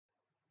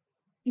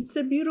It's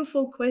a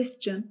beautiful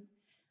question.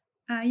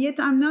 Yet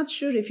I'm not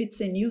sure if it's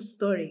a new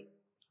story.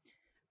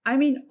 I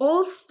mean,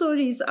 all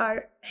stories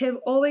are have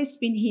always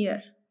been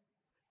here.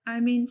 I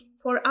mean,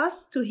 for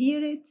us to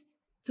hear it,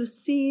 to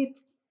see it,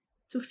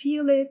 to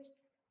feel it,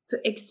 to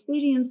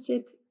experience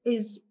it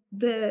is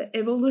the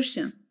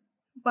evolution.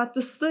 But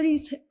the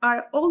stories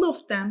are all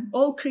of them,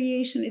 all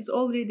creation is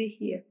already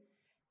here.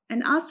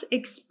 And us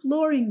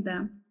exploring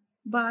them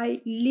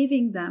by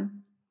living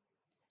them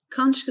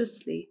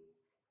consciously.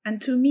 And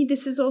to me,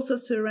 this is also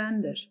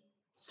surrender.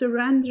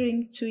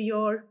 Surrendering to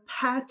your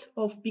path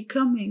of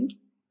becoming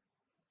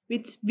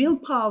with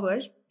willpower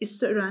is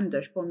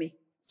surrender for me.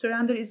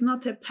 Surrender is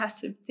not a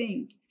passive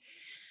thing.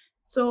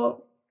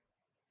 So,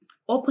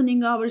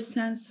 opening our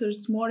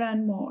sensors more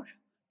and more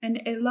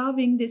and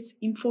allowing this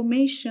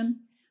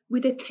information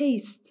with a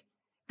taste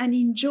and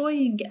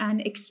enjoying and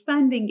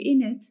expanding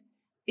in it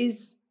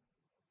is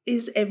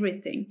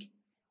everything.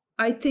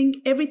 I think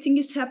everything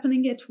is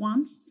happening at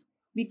once.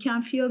 We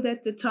can feel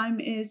that the time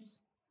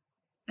is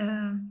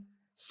uh,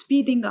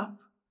 speeding up.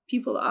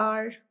 People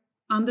are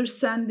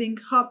understanding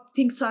how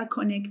things are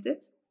connected.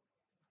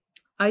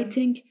 I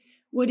think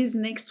what is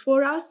next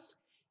for us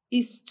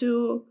is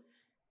to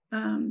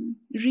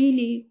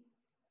really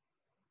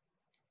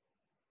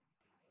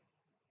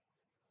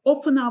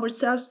open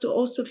ourselves to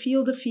also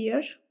feel the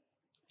fear,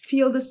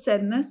 feel the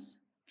sadness,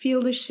 feel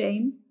the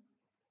shame,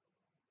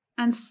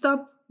 and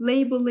stop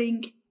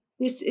labeling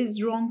this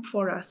is wrong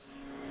for us.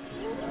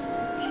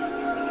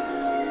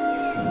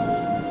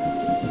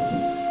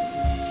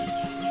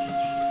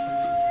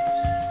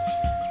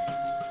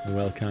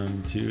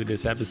 Welcome to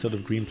this episode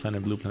of Green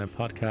Planet, Blue Planet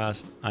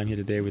podcast. I'm here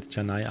today with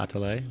Canay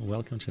Atalay.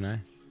 Welcome, Canay.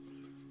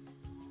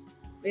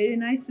 Very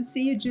nice to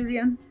see you,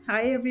 Julian.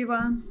 Hi,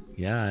 everyone.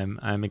 Yeah,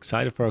 I'm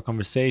excited for our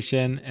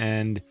conversation,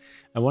 and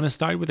I want to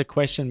start with a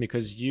question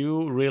because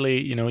you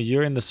really,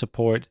 you're in the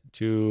support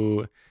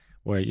to,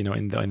 or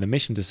in the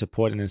mission to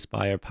support and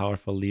inspire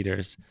powerful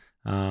leaders,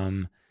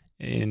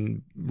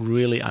 in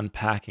really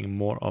unpacking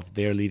more of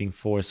their leading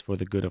force for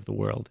the good of the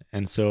world.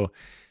 And so,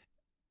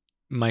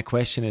 my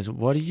question is,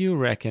 what do you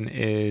reckon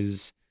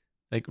is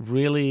like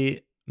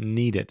really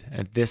needed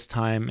at this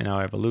time in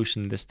our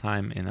evolution, this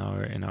time in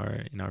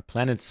our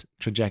planet's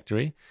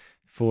trajectory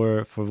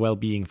for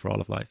well-being for all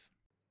of life?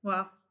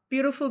 Wow,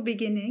 beautiful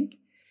beginning.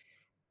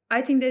 I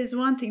think there is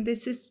one thing,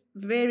 this is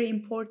very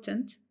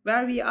important.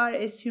 Where we are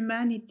as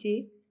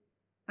humanity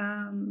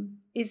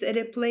is at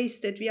a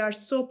place that we are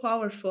so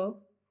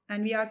powerful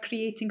and we are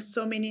creating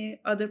so many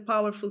other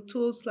powerful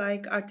tools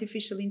like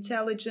artificial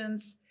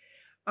intelligence,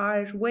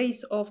 our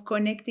ways of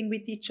connecting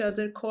with each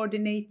other,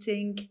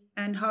 coordinating,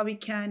 and how we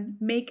can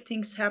make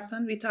things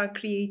happen with our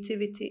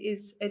creativity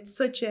is at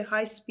such a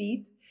high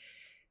speed.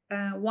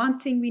 One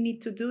thing we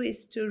need to do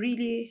is to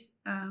really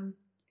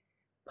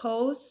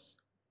pause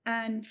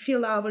and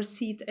fill our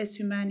seat as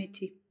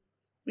humanity,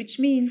 which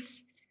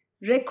means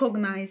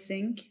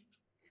recognizing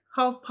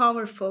how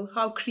powerful,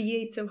 how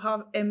creative,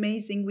 how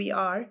amazing we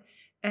are,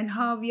 and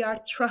how we are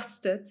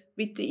trusted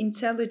with the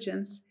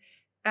intelligence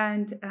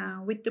and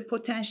with the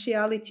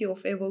potentiality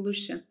of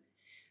evolution.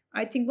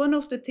 I think one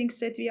of the things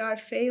that we are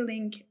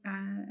failing,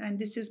 and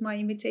this is my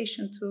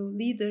invitation to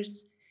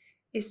leaders,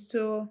 is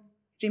to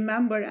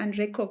remember and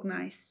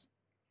recognize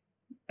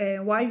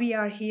why we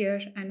are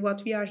here and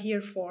what we are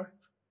here for.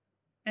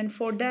 And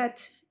for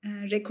that,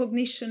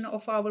 recognition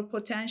of our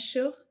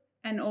potential,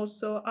 and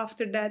also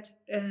after that,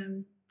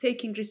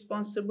 taking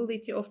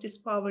responsibility of this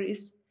power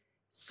is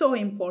so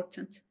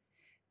important.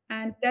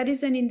 And that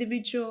is an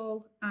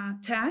individual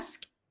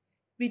task,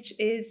 which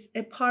is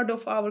a part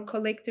of our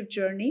collective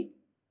journey.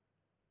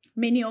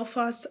 Many of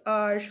us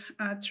are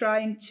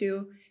trying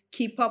to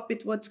keep up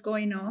with what's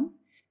going on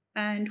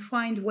and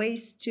find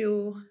ways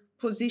to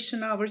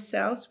position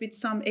ourselves with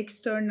some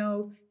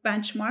external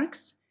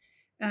benchmarks.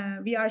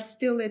 We are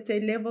still at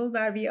a level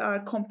where we are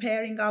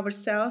comparing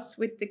ourselves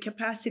with the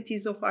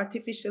capacities of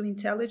artificial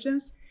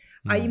intelligence.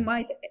 I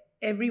invite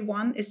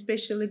everyone,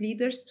 especially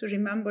leaders, to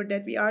remember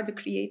that we are the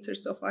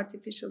creators of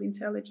artificial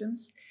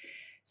intelligence.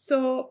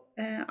 So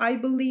I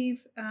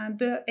believe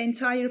the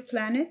entire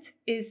planet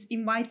is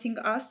inviting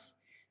us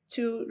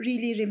to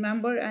really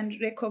remember and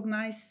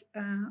recognize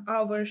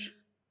our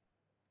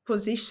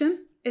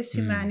position as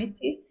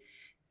humanity.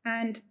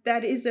 And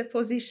that is a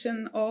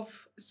position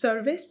of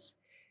service.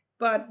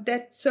 But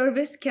that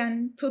service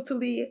can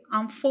totally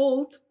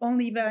unfold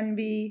only when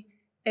we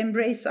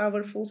embrace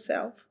our full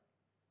self.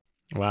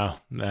 Wow,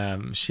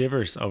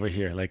 shivers over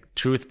here, like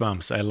truth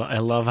bumps. I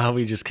love how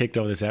we just kicked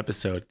off this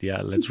episode.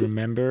 Yeah, let's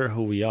remember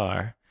who we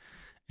are,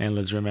 and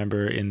let's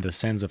remember in the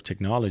sense of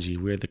technology,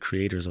 we're the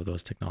creators of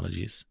those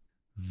technologies.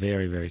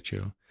 Very, very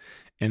true.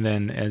 And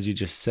then, as you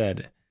just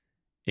said,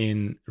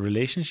 in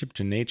relationship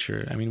to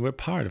nature, I mean, we're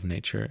part of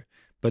nature,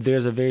 but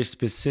there's a very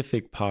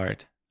specific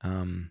part,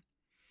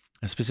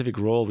 a specific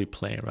role we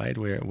play, right?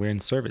 We're in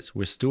service,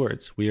 we're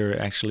stewards, we are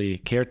actually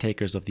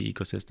caretakers of the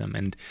ecosystem.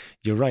 And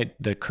you're right,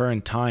 the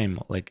current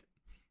time, like,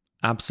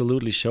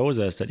 absolutely shows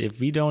us that if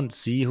we don't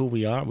see who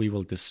we are, we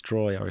will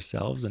destroy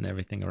ourselves and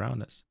everything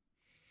around us.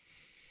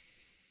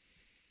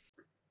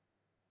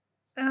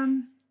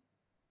 Um,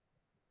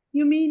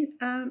 you mean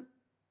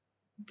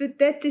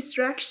that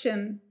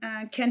distraction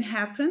can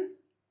happen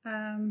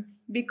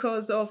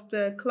because of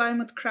the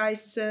climate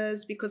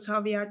crisis, because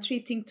how we are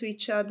treating to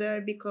each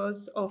other,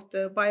 because of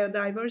the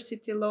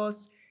biodiversity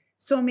loss,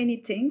 so many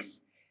things.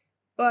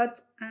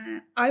 But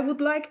I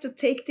would like to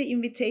take the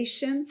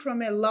invitation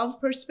from a love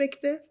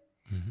perspective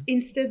Hmm.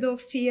 instead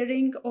of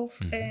fearing of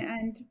Hmm.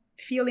 and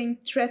feeling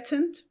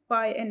threatened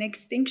by an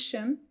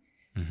extinction.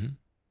 Hmm.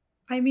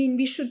 I mean,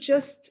 we should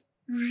just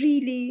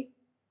really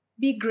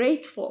be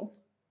grateful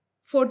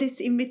for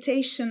this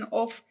invitation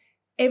of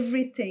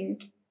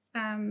everything,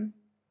 um,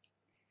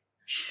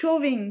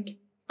 showing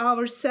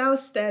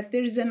ourselves that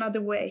there is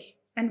another way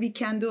and we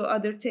can do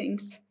other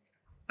things.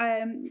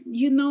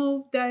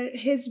 There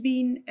has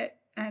been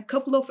a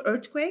couple of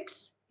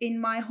earthquakes in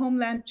my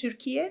homeland,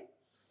 Turkey,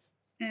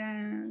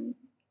 um,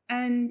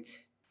 and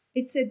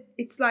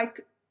it's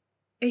like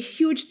a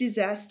huge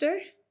disaster,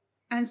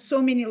 and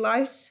so many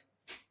lives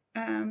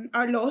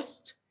are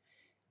lost.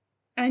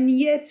 And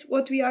yet,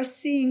 what we are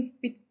seeing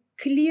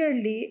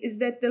clearly is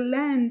that the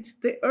land,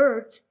 the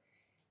earth,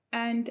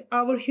 and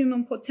our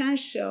human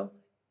potential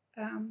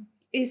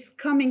is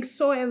coming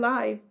so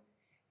alive.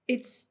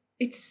 It's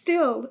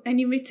still an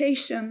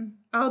invitation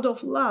out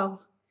of love.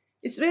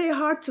 It's very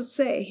hard to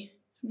say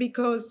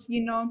because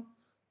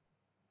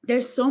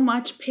there's so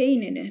much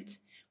pain in it.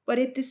 But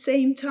at the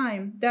same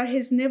time, there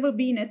has never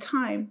been a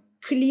time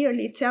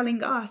clearly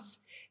telling us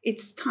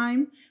it's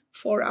time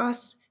for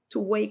us to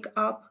wake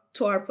up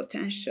to our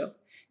potential,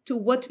 to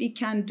what we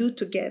can do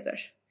together.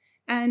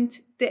 And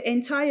the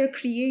entire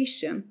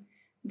creation,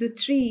 the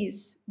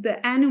trees,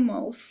 the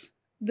animals,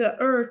 the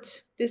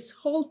earth, this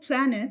whole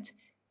planet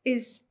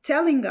is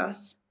telling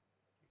us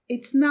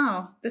it's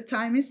now, the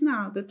time is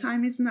now, the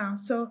time is now.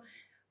 So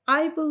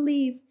I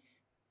believe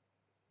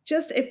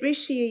just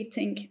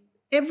appreciating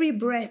every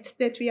breath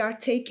that we are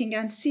taking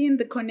and seeing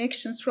the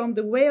connections from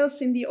the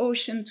whales in the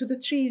ocean to the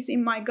trees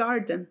in my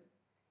garden.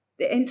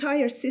 The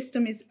entire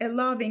system is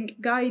allowing,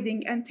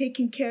 guiding, and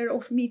taking care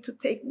of me to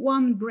take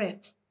one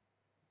breath.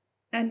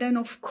 And then,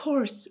 of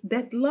course,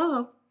 that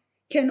love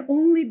can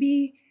only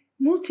be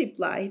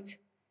multiplied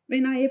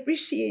when I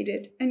appreciate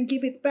it and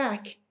give it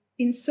back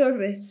in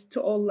service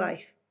to all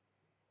life.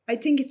 I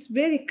think it's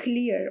very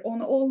clear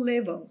on all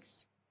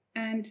levels.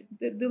 And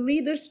the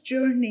leader's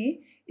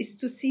journey is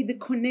to see the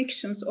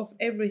connections of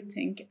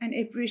everything and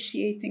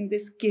appreciating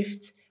this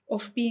gift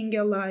of being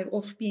alive,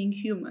 of being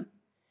human.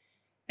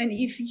 And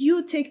if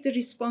you take the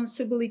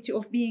responsibility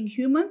of being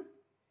human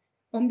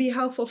on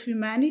behalf of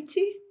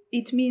humanity,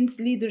 it means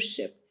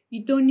leadership.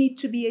 You don't need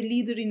to be a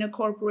leader in a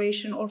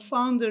corporation or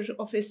founder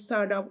of a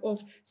startup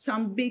of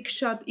some big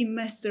shot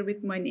investor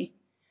with money.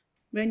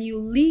 When you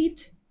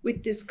lead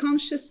with this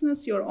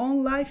consciousness, your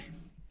own life,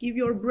 give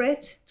your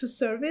breath to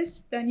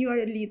service, then you are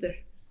a leader.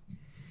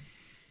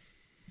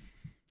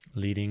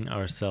 Leading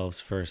ourselves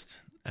first.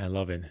 I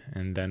love it.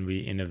 And then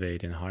we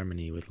innovate in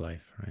harmony with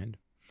life, right?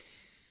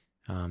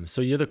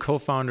 So you're the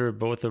co-founder of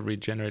both of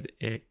Regenerate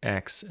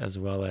X as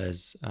well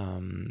as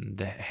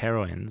the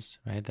Heroines,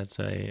 right? That's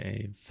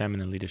a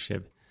feminine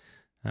leadership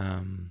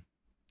kind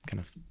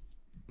of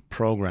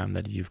program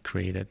that you've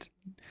created.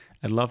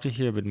 I'd love to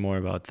hear a bit more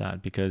about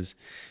that because,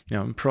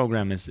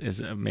 program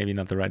is maybe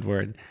not the right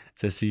word.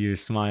 To see you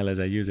smile as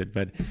I use it,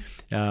 but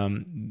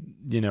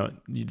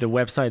the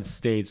website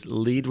states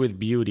lead with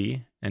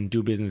beauty and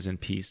do business in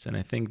peace. And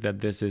I think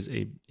that this is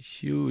a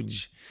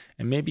huge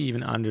and maybe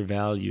even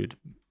undervalued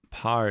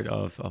part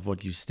of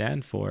what you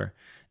stand for,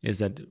 is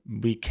that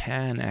we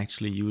can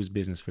actually use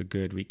business for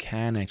good. We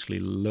can actually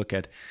look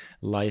at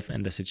life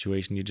and the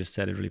situation. You just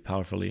said it really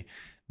powerfully,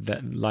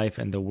 that life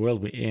and the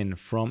world we're in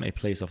from a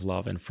place of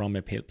love and from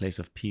a place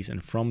of peace.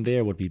 And from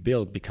there, what we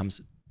build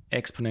becomes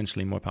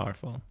exponentially more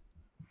powerful.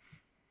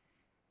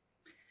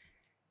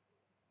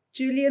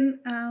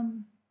 Julian,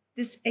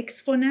 this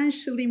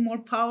exponentially more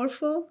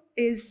powerful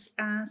is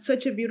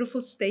such a beautiful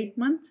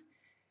statement.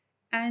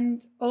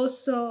 And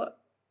also,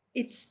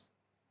 it's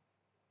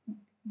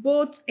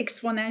both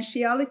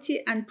exponentiality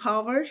and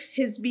power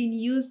has been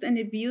used and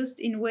abused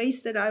in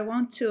ways that I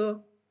want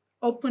to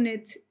open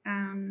it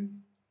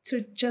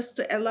to just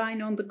to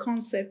align on the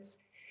concepts.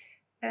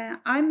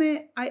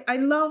 I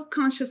love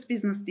conscious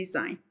business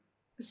design.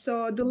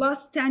 So the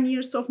last 10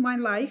 years of my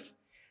life,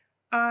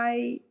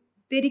 I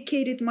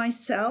dedicated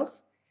myself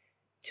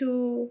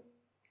to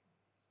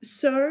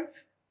serve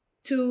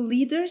to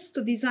leaders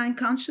to design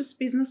conscious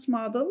business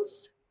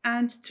models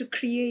and to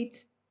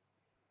create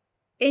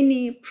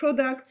any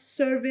product,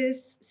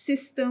 service,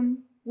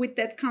 system with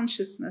that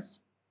consciousness.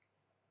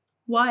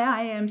 Why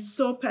I am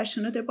so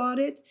passionate about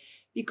it?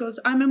 Because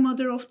I'm a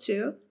mother of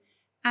two,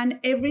 and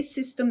every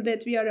system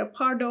that we are a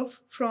part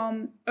of,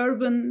 from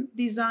urban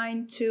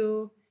design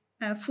to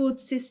food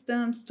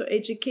systems to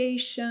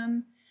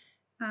education,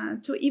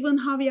 to even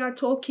how we are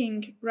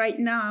talking right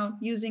now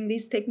using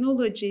these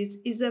technologies,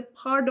 is a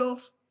part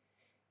of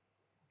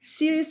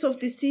series of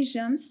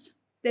decisions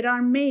that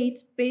are made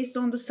based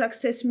on the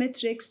success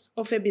metrics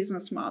of a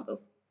business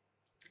model.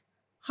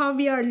 How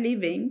we are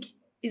living,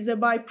 is a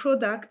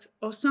byproduct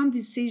of some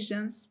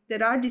decisions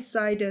that are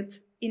decided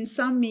in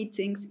some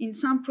meetings, in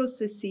some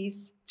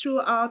processes,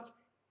 throughout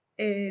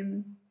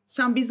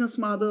some business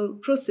model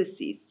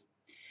processes.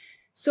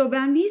 So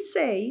when we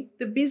say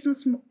the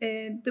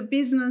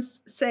business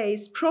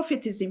says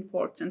profit is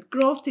important,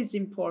 growth is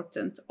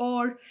important,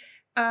 or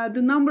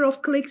the number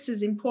of clicks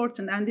is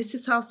important, and this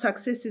is how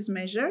success is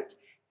measured,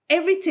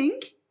 everything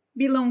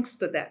belongs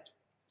to that.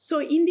 So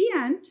in the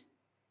end,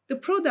 the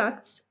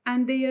products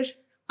and their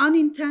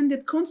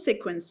unintended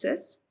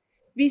consequences,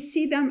 we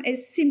see them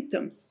as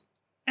symptoms.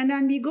 And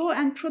then we go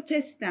and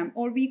protest them,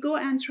 or we go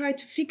and try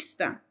to fix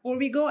them, or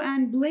we go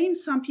and blame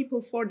some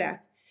people for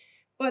that.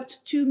 But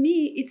to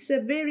me, it's a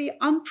very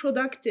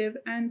unproductive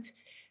and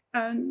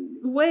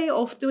way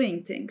of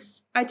doing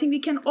things. I think we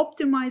can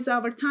optimize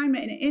our time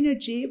and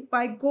energy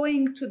by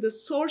going to the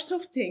source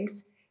of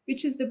things,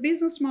 which is the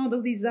business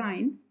model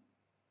design,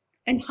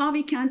 and how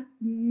we can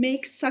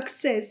make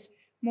success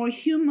more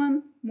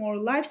human, more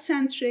life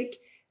centric,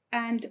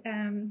 and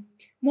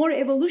more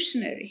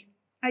evolutionary.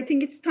 I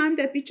think it's time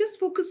that we just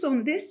focus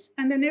on this,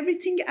 and then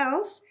everything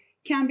else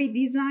can be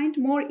designed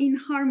more in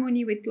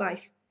harmony with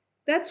life.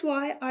 That's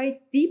why I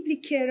deeply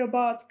care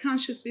about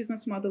conscious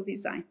business model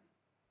design.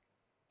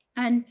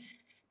 And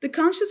the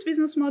conscious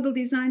business model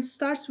design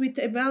starts with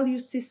a value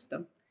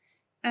system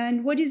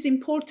and what is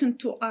important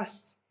to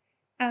us.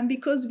 And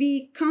because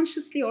we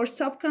consciously or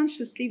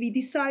subconsciously, we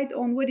decide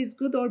on what is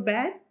good or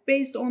bad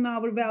based on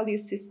our value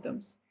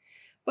systems.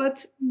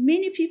 But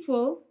many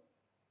people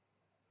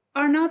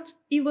are not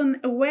even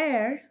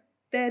aware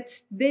that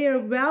their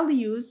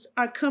values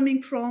are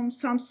coming from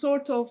some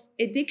sort of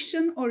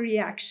addiction or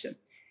reaction.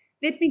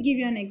 Let me give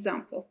you an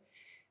example.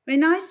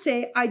 When I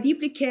say I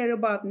deeply care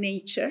about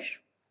nature,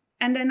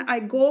 and then I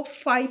go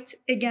fight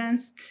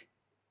against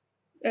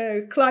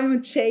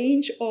climate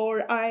change,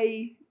 or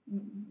I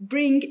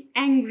bring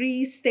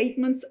angry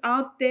statements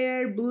out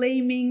there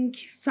blaming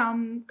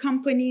some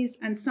companies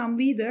and some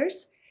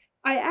leaders,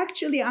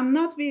 I'm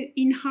not very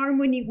in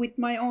harmony with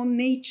my own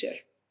nature.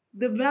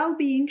 The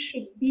well-being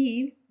should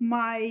be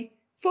my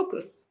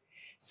focus.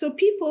 So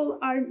people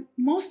are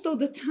most of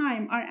the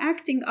time are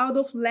acting out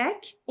of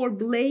lack or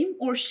blame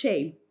or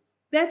shame.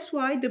 That's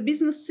why the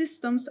business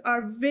systems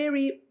are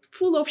very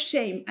full of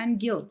shame and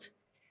guilt.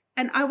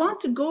 And I want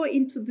to go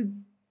into the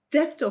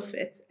depth of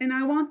it. And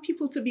I want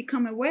people to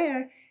become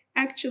aware,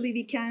 actually,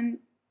 we can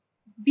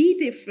be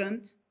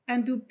different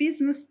and do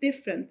business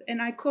different.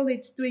 And I call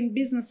it doing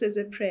business as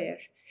a prayer.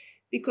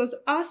 Because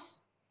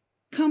us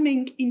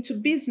coming into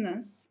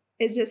business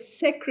is a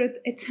sacred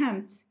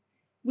attempt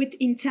with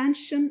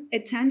intention,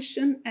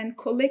 attention, and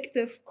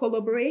collective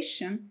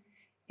collaboration.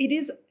 It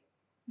is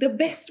the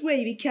best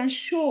way we can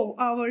show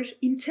our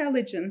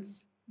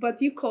intelligence,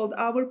 what you called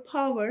our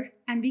power,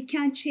 and we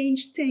can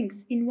change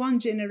things in one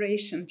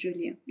generation,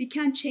 Julian. We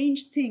can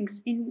change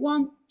things in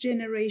one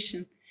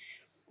generation.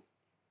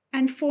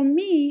 And for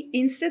me,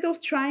 instead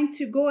of trying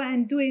to go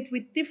and do it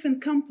with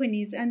different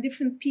companies and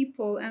different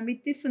people and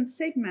with different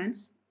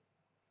segments,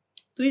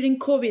 during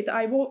COVID,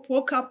 I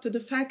woke up to the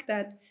fact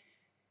that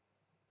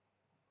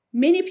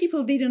many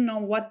people didn't know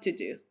what to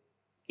do.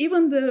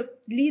 Even the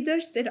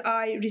leaders that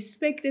I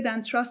respected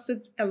and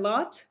trusted a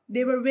lot,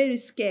 they were very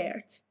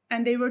scared.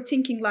 And they were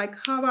thinking like,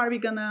 how are we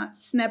gonna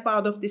snap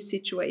out of this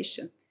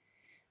situation?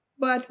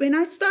 But when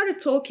I started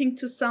talking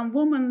to some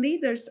women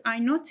leaders, I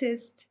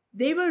noticed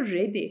they were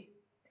ready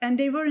and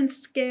they weren't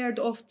scared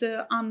of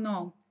the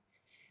unknown.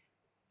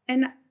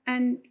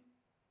 And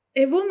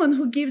a woman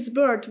who gives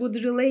birth would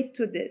relate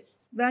to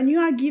this. When you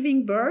are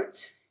giving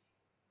birth,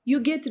 you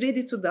get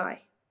ready to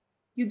die.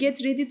 You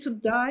get ready to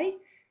die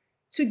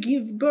to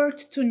give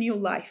birth to new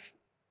life.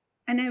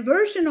 And a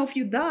version of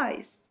you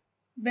dies.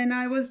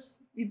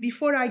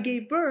 Before I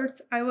gave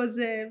birth, I was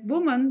a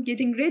woman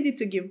getting ready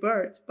to give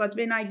birth. But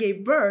when I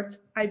gave birth,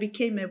 I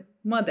became a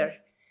mother.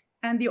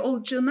 And the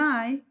old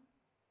Canay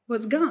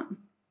was gone.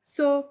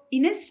 So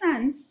in a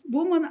sense,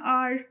 women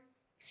are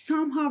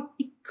somehow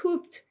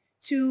equipped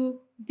to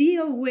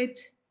deal with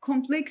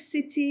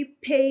complexity,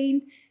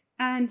 pain,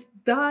 and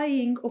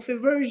dying of a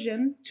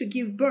version to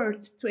give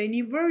birth to a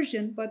new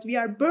version. But we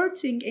are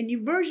birthing a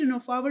new version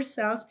of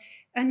ourselves,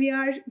 and we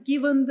are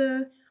given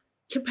the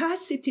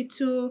capacity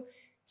to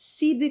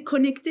see the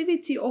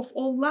connectivity of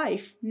all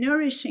life,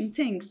 nourishing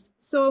things.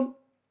 So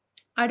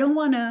I don't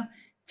want to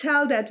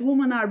tell that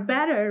women are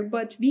better,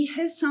 but we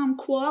have some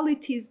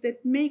qualities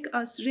that make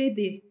us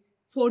ready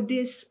for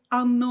this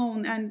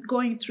unknown and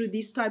going through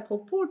these type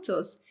of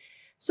portals.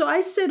 So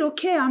I said,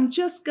 okay, I'm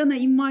just going to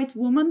invite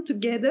women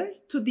together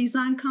to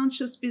design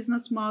conscious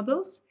business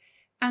models.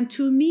 And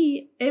to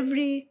me,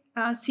 every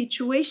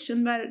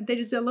situation where there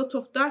is a lot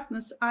of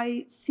darkness,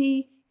 I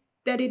see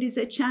that it is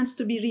a chance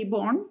to be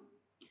reborn.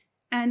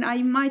 And I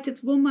invited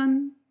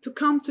women to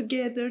come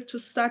together to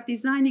start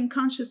designing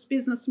conscious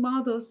business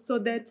models so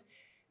that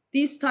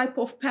these type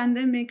of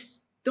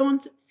pandemics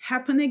don't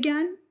happen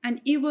again.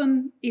 And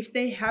even if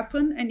they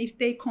happen and if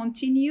they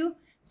continue,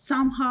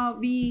 somehow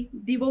we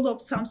develop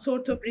some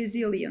sort of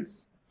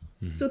resilience.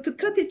 So to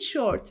cut it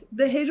short,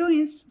 the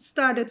heroines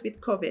started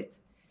with COVID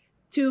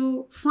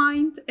to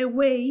find a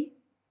way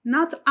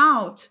not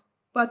out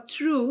but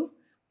through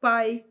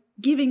by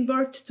giving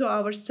birth to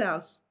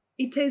ourselves.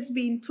 It has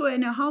been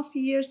 2.5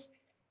 years,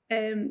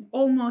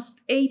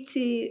 almost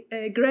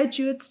 80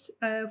 graduates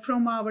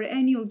from our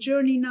annual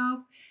journey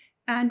now.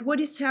 And what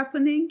is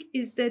happening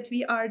is that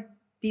we are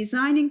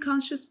designing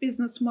conscious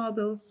business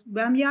models.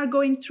 When we are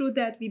going through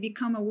that, we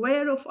become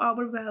aware of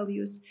our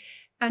values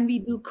and we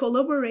do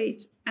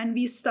collaborate and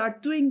we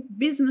start doing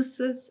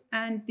businesses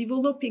and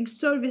developing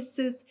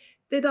services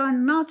that are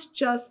not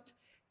just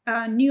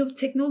new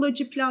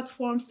technology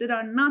platforms, that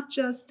are not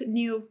just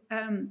new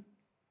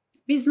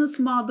business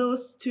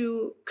models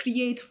to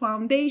create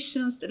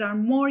foundations that are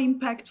more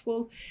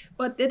impactful,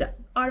 but that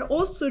are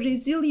also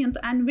resilient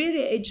and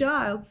very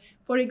agile.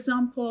 For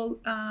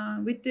example,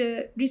 with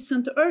the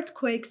recent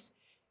earthquakes,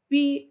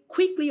 we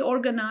quickly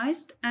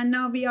organized and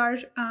now we are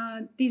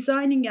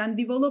designing and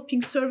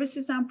developing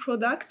services and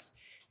products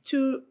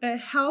to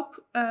help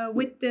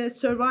with the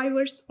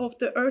survivors of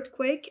the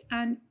earthquake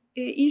and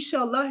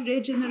inshallah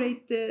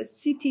regenerate the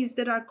cities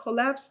that are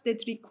collapsed,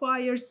 that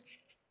requires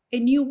a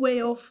new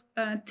way of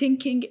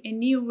thinking, a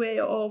new way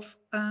of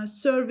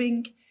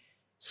serving.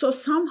 So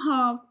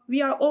somehow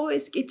we are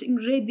always getting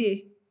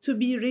ready to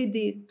be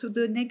ready to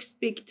the next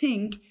big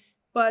thing.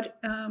 But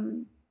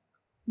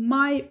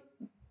my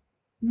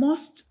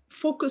most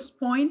focused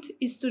point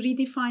is to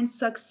redefine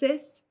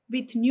success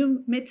with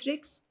new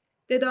metrics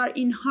that are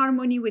in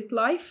harmony with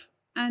life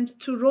and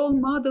to role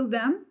model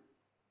them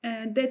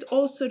that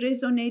also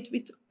resonate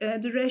with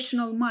the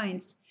rational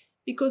minds,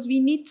 because we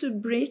need to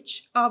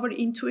bridge our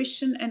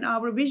intuition and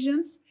our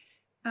visions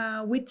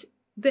with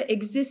the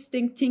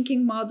existing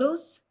thinking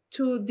models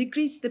to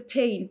decrease the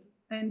pain.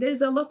 And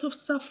there's a lot of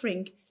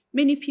suffering.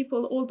 Many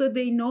people, although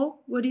they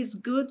know what is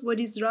good, what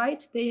is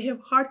right, they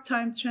have hard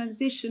time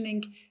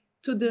transitioning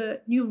to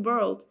the new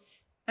world.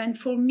 And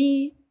for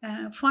me,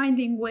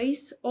 finding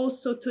ways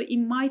also to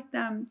invite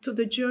them to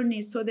the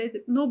journey so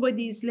that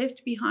nobody is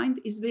left behind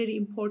is very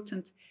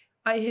important.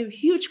 I have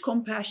huge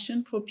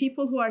compassion for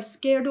people who are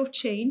scared of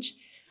change.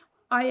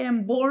 I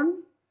am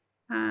born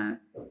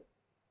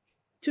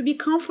to be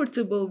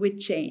comfortable with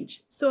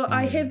change. So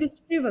I have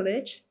this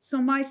privilege. So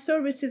my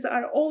services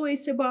are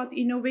always about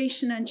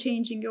innovation and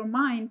changing your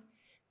mind.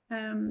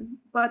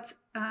 But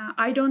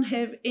I don't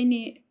have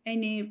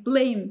any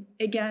blame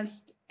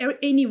against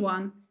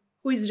anyone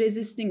who is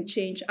resisting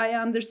change. I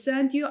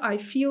understand you. I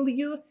feel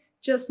you.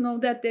 Just know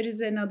that there is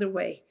another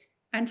way.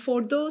 And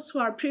for those who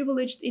are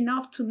privileged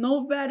enough to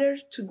know better,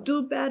 to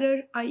do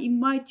better, I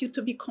invite you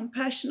to be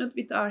compassionate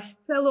with our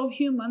fellow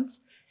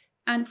humans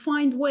and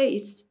find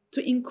ways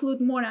to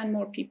include more and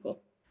more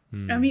people.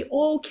 And we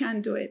all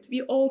can do it.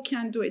 We all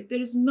can do it.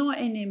 There is no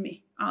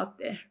enemy out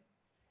there.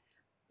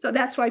 So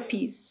that's why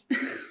peace.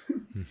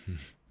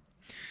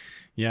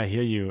 Yeah, I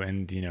hear you,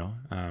 and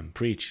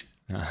preach,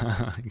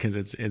 because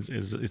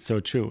it's so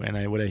true.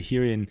 And what I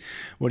hear in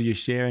what you're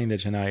sharing, that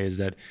Canay, is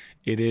that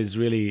it is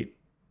really,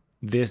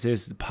 this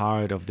is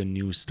part of the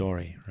new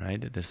story,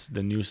 right?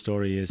 The new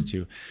story is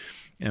to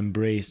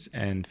embrace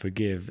and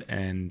forgive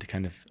and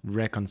kind of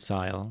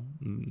reconcile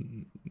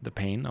the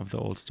pain of the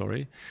old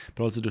story,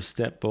 but also to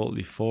step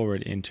boldly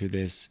forward into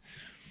this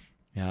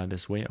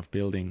way of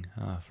building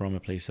from a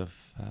place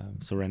of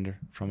surrender,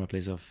 from a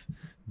place of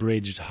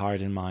bridged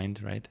heart and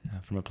mind, right?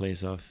 From a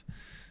place of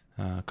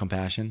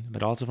compassion,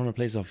 but also from a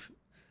place of,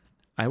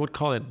 I would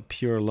call it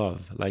pure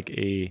love, like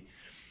you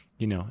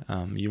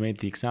made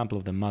the example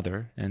of the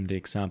mother and the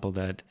example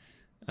that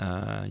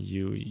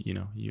you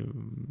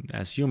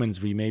as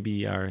humans, we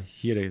maybe are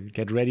here to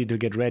get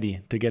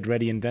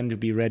ready and then to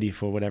be ready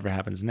for whatever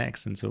happens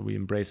next. And so we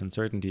embrace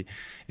uncertainty.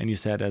 And you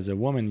said, as a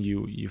woman,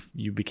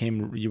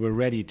 you were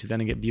ready to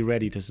then be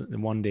ready to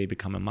one day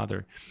become a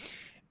mother.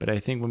 But I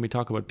think when we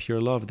talk about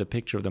pure love, the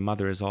picture of the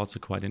mother is also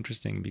quite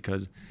interesting,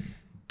 because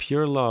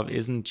pure love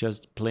isn't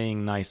just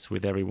playing nice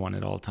with everyone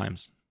at all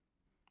times,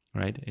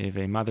 right? If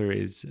a mother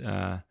is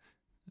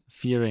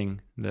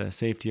fearing the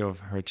safety of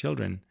her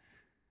children,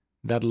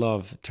 that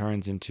love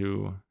turns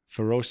into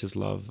ferocious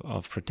love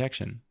of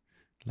protection.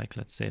 Like,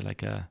 let's say,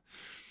 like a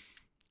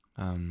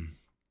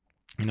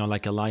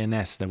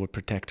lioness that would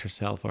protect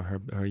herself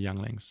or her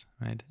younglings,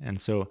 right? And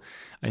so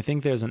I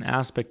think there's an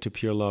aspect to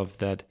pure love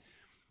that,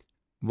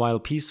 while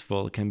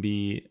peaceful, can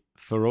be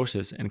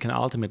ferocious and can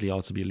ultimately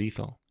also be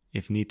lethal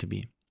if need to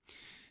be.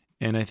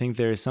 And I think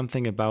there is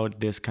something about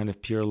this kind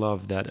of pure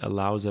love that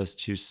allows us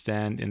to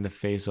stand in the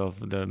face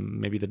of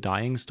maybe the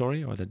dying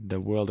story, or the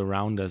world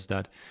around us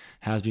that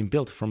has been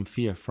built from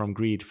fear, from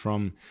greed,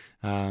 from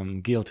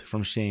guilt,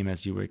 from shame,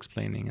 as you were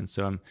explaining. And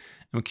so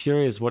I'm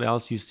curious what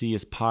else you see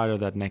as part of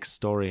that next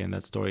story, and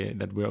that story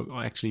that we're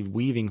actually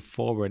weaving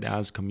forward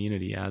as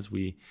community, as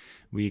we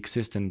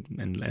exist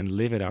and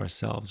live it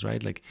ourselves,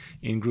 right? Like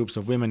in groups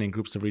of women, in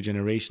groups of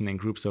regeneration, in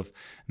groups of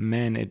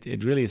men.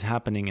 It really is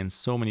happening in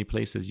so many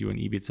places. You in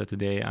Ibiza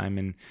today, I'm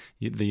in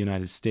the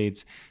United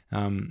States.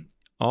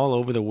 All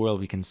over the world,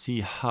 we can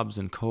see hubs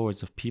and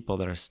cohorts of people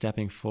that are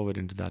stepping forward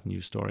into that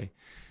new story.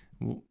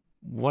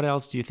 What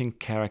else do you think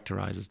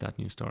characterizes that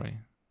new story?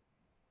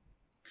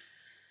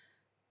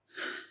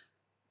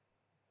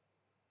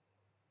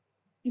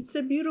 It's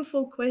a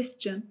beautiful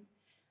question.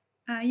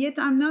 Yet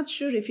I'm not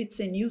sure if it's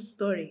a new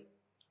story.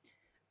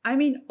 I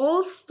mean,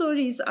 all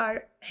stories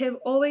are have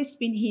always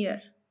been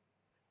here.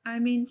 I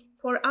mean,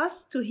 for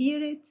us to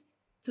hear it,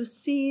 to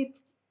see it,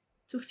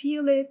 to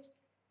feel it,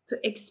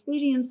 to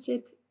experience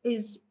it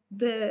is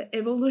the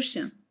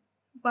evolution.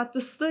 But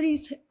the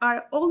stories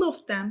are all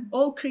of them,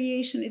 all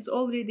creation is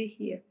already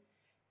here.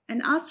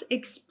 And us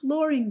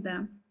exploring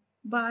them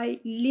by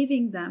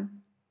living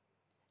them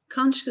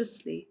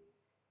consciously.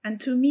 And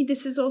to me,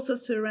 this is also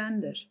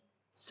surrender.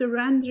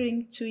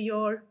 Surrendering to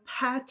your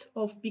path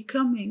of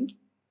becoming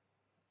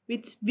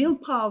with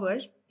willpower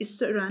is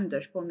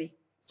surrender for me.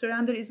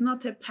 Surrender is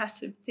not a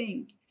passive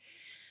thing.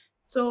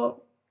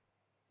 So,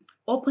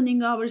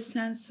 opening our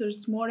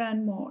sensors more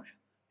and more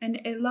and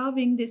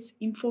allowing this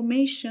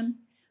information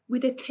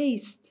with a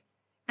taste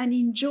and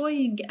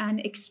enjoying and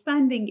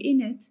expanding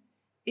in it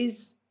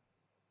is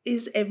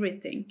is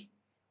everything.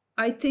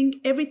 I think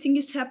everything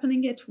is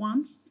happening at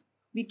once.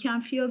 We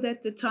can feel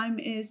that the time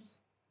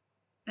is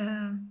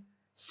uh,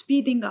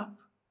 speeding up.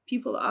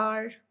 People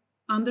are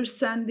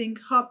understanding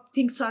how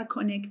things are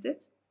connected.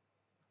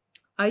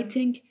 I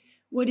think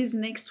what is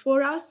next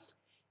for us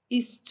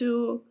is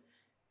to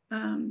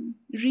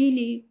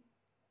really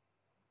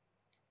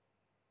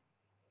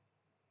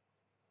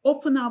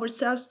open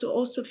ourselves to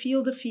also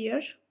feel the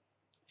fear,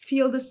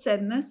 feel the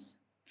sadness,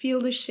 feel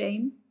the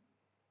shame,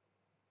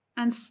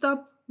 and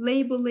stop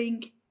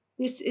labeling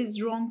this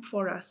is wrong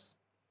for us.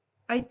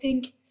 I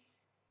think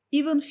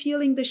even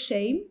feeling the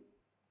shame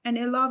and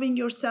allowing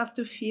yourself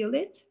to feel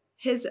it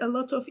has a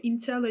lot of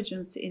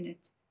intelligence in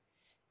it.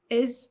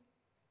 As,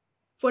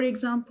 for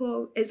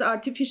example, as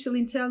artificial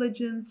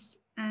intelligence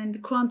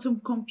and quantum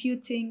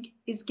computing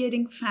is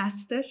getting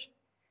faster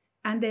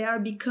and they are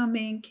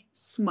becoming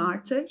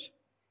smarter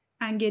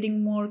and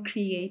getting more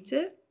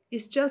creative,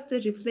 it's just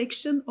a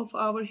reflection of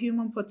our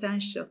human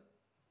potential.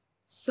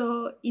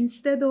 So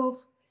instead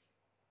of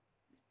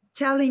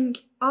telling,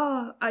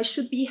 oh, I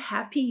should be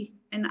happy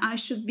and I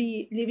should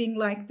be living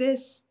like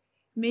this,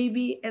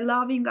 maybe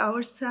allowing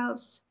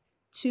ourselves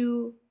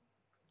to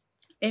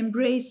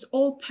embrace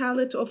all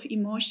palette of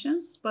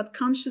emotions, but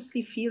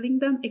consciously feeling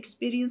them,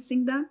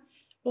 experiencing them,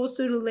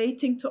 also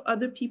relating to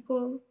other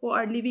people who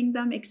are living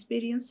them,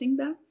 experiencing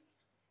them,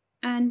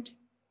 and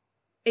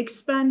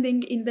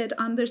expanding in that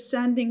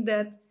understanding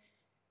that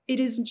it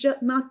is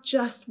not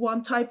just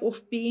one type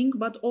of being,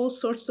 but all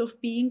sorts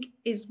of being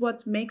is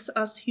what makes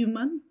us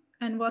human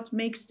and what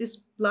makes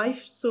this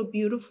life so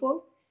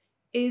beautiful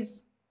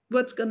is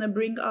what's going to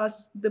bring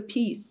us the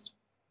peace.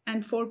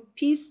 And for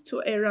peace to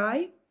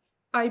arrive,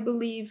 I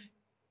believe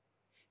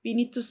we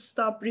need to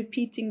stop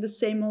repeating the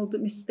same old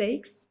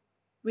mistakes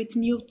with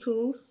new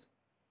tools,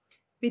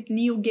 with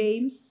new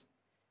games.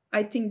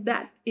 I think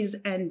that is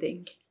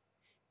ending.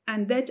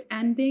 And that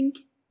ending,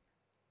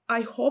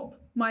 I hope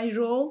my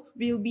role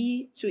will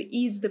be to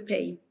ease the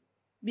pain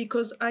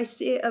because I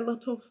see a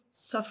lot of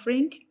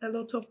suffering, a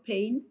lot of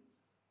pain,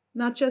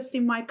 not just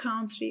in my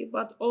country,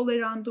 but all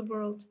around the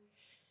world.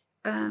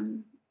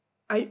 Um,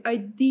 I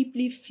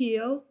deeply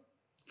feel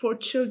for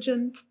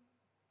children,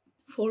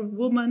 for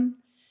women,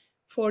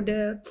 for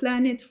the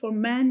planet, for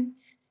men,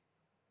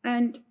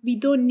 and we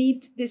don't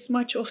need this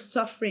much of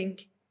suffering.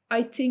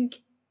 I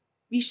think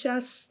we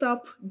shall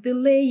stop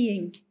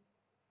delaying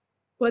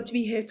what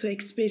we have to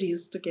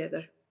experience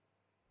together.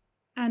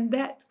 And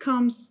that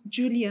comes,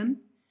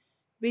 Julian,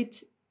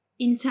 with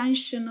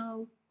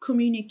intentional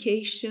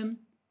communication,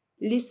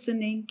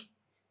 listening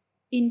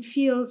in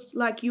fields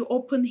like you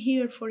open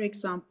here, for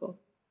example.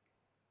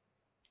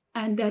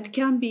 And that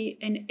can be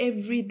an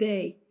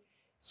everyday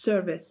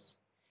service.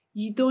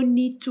 You don't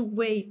need to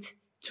wait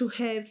to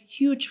have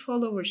huge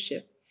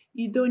followership.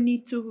 You don't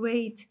need to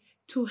wait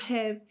to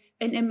have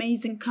an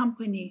amazing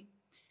company.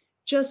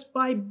 Just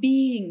by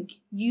being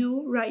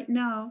you right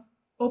now,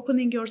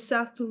 opening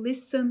yourself to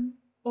listen,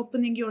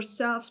 opening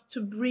yourself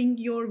to bring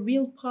your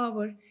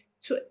willpower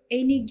to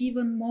any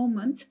given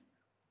moment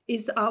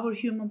is our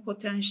human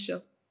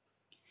potential.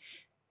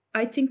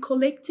 I think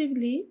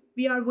collectively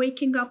we are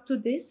waking up to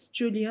this,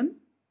 Julian.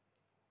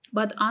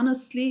 But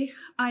honestly,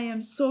 I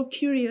am so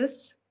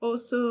curious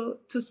also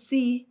to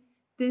see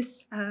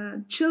these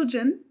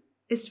children,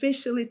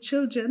 especially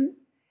children,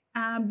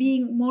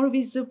 being more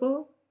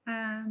visible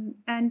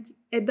and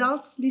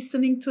adults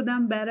listening to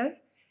them better,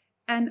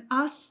 and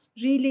us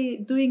really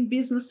doing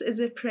business as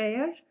a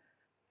prayer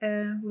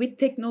with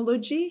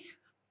technology.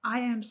 I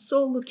am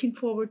so looking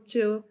forward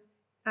to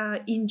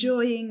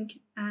enjoying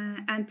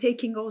and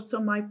taking also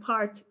my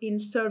part in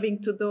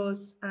serving to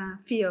those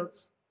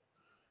fields.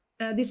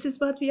 This is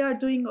what we are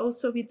doing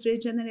also with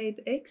Regenerate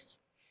X,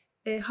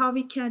 how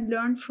we can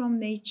learn from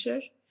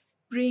nature,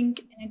 bring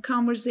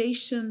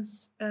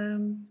conversations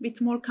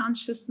with more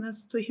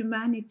consciousness to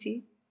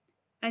humanity.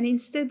 And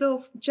instead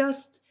of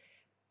just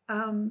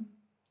um,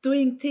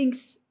 doing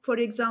things, for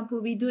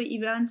example, we do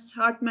events,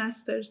 Heart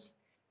Masters.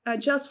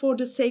 just for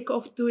the sake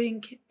of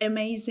doing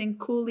amazing,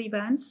 cool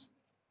events.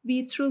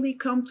 We truly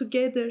come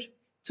together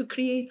to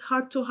create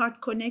heart to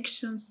heart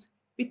connections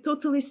with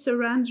totally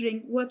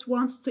surrendering what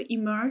wants to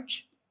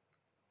emerge.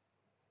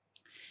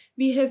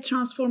 We have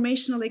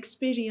transformational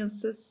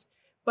experiences.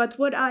 But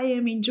what I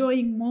am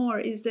enjoying more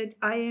is that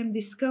I am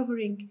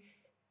discovering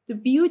the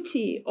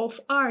beauty of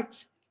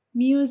art,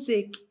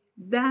 music,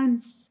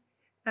 dance,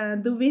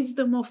 the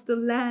wisdom of the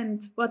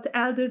land, what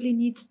elderly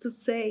needs to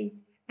say,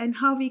 and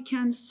how we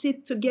can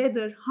sit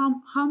together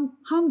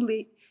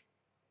humbly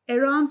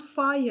around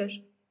fire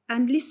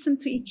and listen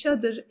to each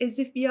other as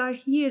if we are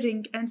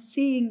hearing and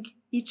seeing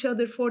each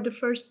other for the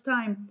first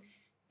time.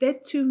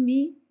 That to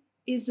me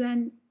is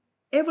an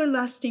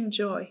everlasting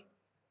joy.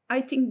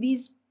 I think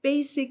these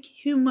basic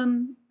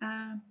human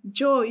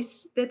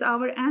joys that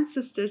our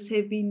ancestors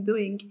have been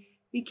doing,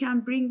 we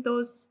can bring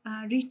those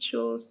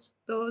rituals,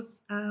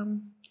 those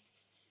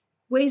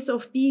ways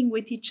of being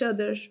with each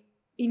other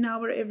in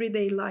our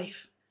everyday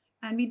life.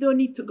 And we don't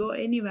need to go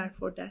anywhere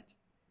for that.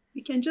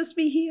 We can just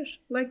be here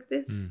like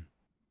this. Mm.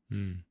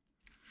 Mm.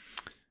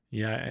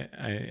 Yeah,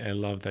 I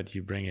love that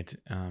you bring it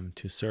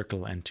to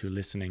circle and to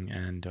listening,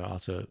 and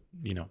also,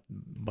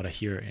 what I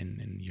hear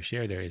in your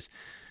share there is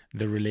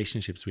the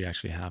relationships we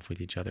actually have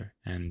with each other.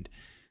 And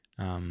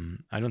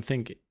I don't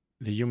think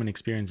the human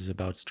experience is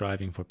about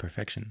striving for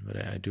perfection, but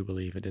I do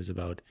believe it is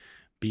about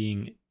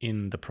being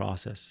in the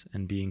process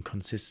and being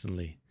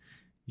consistently.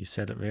 You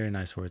said very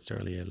nice words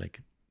earlier, like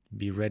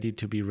be ready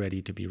to be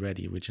ready to be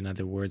ready, which in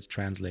other words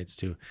translates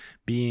to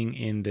being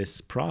in this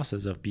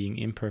process of being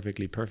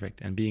imperfectly perfect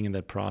and being in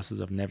that process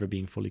of never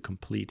being fully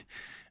complete,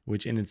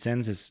 which in its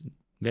sense is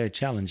very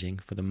challenging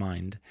for the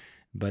mind,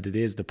 but it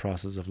is the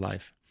process of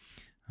life.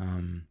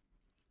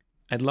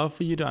 I'd love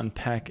for you to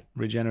unpack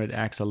Regenerate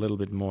X a little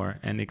bit more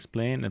and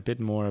explain a bit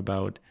more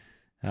about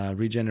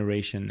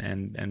regeneration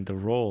and the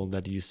role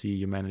that you see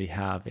humanity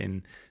have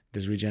in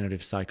this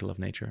regenerative cycle of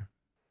nature.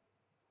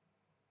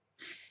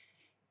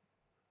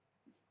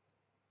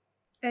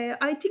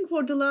 I think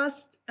for the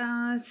last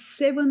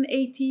 7,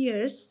 8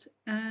 years,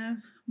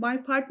 my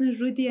partner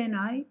Rudy and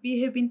I,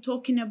 we have been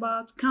talking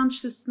about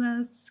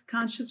consciousness,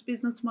 conscious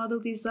business model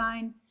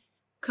design,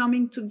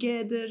 coming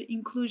together,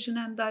 inclusion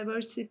and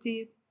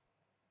diversity.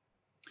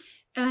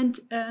 And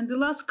the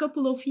last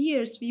couple of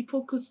years, we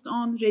focused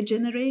on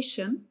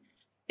regeneration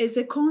as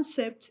a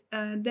concept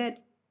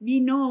that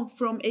we know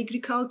from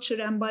agriculture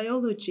and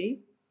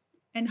biology,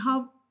 and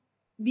how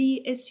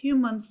we as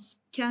humans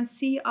can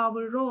see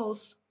our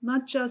roles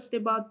not just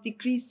about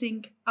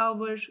decreasing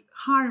our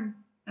harm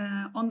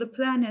on the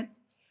planet,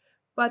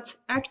 but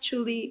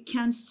actually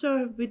can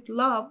serve with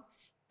love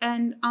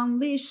and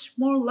unleash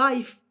more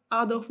life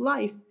out of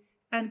life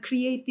and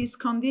create these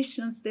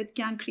conditions that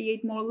can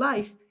create more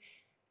life,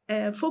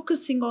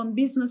 focusing on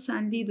business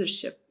and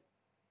leadership.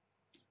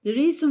 The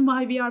reason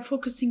why we are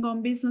focusing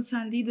on business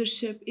and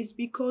leadership is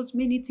because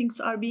many things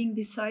are being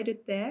decided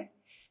there,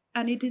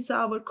 and it is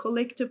our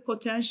collective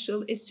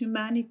potential as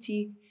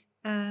humanity,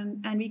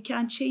 and we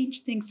can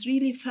change things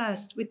really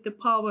fast with the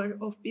power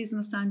of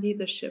business and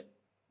leadership.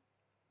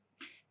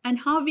 And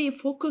how we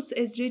focus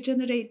as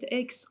Regenerate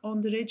X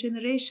on the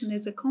regeneration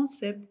as a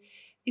concept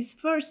is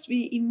first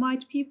we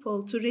invite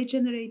people to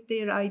regenerate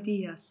their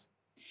ideas.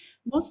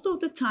 Most of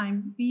the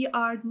time, we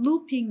are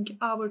looping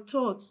our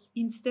thoughts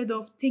instead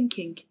of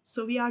thinking.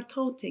 So we are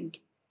thoughting.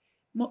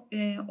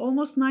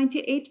 Almost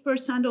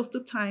 98% of the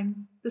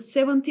time, the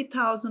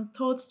 70,000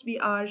 thoughts we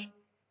are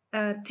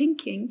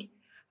thinking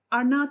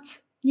are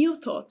not new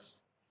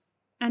thoughts.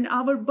 And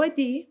our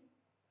body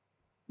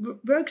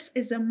works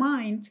as a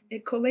mind, a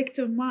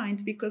collective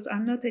mind, because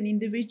I'm not an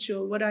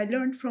individual. What I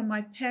learned from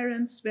my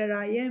parents, where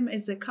I am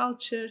as a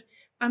culture,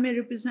 I'm a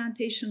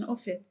representation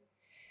of it.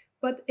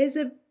 But as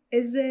a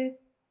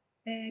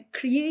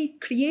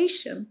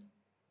creation,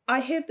 I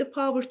have the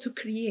power to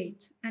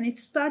create, and it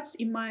starts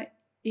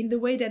in the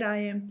way that I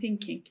am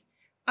thinking.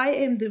 I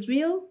am the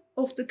will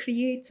of the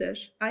creator.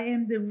 I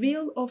am the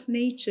will of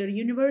nature,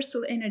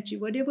 universal energy,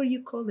 whatever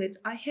you call it.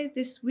 I have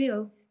this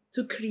will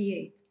to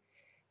create.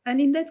 And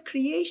in that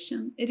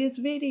creation, it is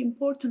very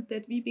important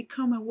that we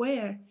become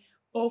aware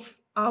of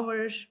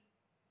our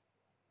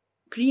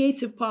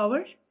creative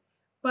power,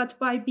 but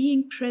by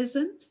being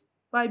present,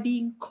 by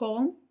being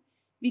calm,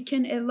 we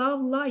can allow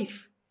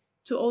life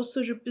to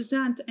also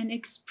represent and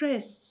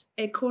express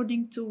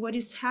according to what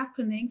is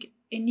happening,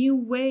 a new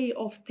way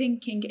of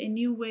thinking, a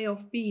new way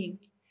of being.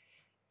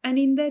 And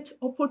in that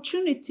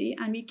opportunity,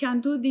 and we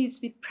can do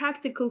this with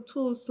practical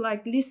tools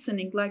like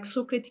listening, like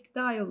Socratic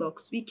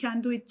dialogues, we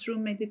can do it through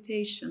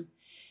meditation.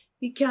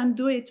 We can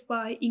do it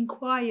by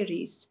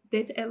inquiries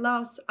that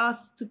allows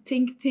us to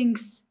think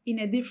things in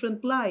a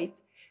different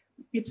light.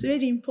 It's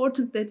very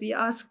important that we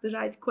ask the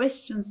right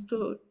questions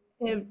to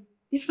have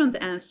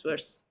different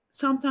answers.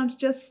 Sometimes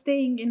just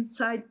staying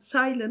inside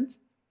silent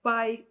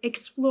by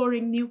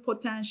exploring new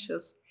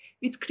potentials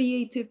with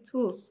creative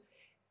tools.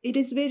 It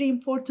is very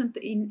important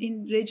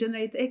in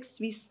Regenerate X,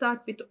 we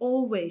start with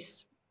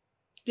always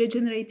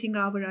regenerating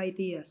our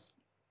ideas.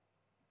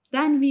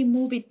 Then we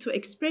move it to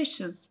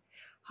expressions.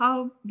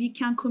 how we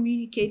can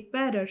communicate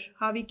better,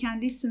 how we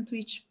can listen to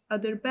each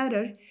other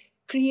better,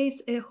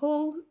 creates a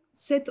whole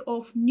set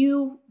of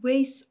new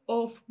ways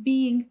of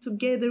being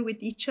together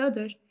with each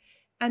other.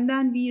 And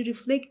then we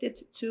reflected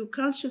to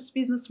conscious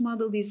business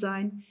model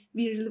design,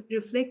 we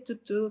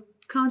reflected to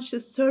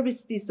conscious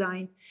service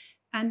design,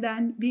 and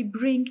then we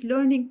bring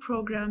learning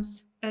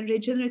programs and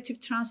regenerative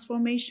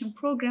transformation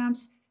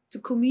programs to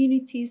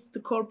communities, to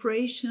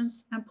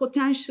corporations, and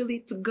potentially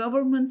to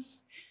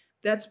governments.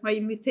 That's my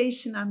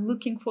invitation. I'm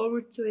looking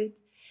forward to it.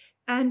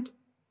 And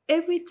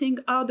everything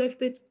out of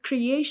that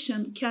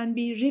creation can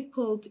be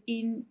rippled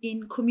in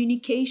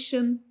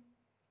communication,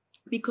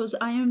 because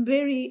I am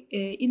very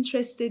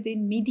interested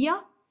in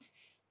media.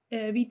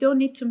 We don't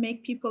need to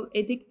make people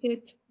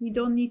addicted. We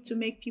don't need to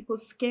make people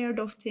scared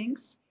of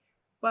things.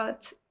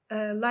 But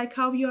like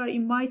how you are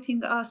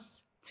inviting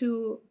us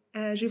to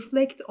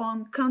reflect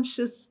on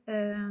conscious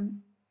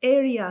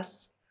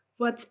areas,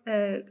 what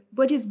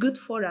is good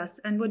for us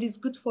and what is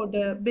good for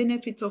the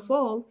benefit of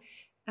all,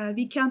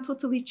 we can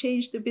totally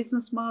change the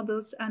business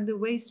models and the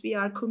ways we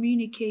are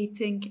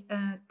communicating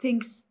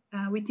things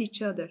with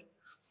each other.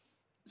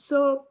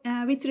 So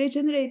with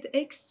Regenerate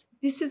X,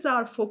 this is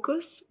our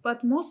focus,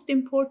 but most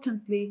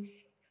importantly,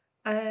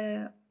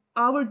 uh,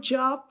 our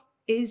job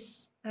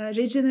is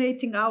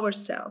regenerating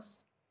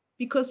ourselves.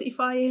 Because if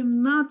I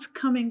am not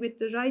coming with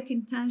the right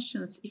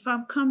intentions, if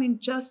I'm coming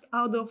just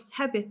out of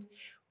habit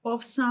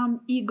of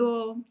some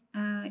ego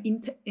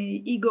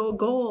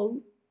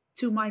goal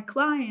to my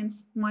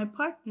clients, my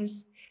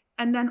partners,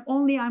 and then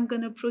only I'm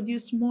going to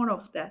produce more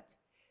of that.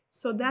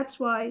 So that's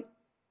why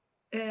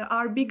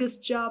our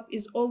biggest job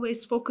is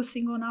always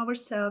focusing on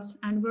ourselves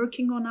and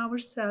working on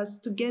ourselves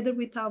together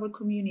with our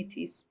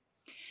communities.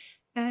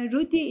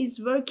 Rudy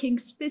is working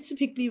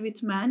specifically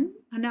with men,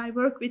 and I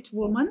work with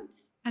women,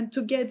 and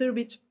together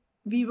with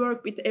we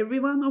work with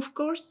everyone, of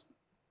course.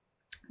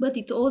 But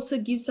it also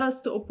gives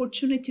us the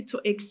opportunity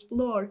to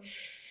explore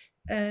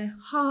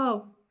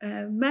how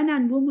men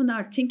and women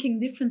are thinking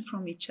different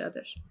from each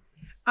other.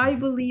 I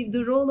believe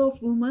the role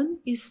of women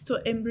is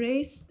to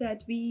embrace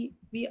that we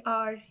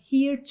are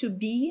here to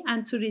be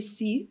and to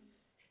receive.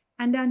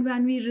 And then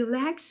when we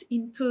relax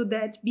into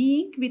that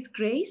being with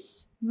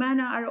grace, men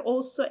are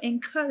also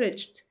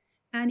encouraged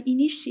and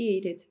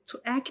initiated to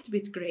act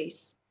with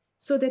grace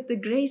so that the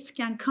grace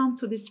can come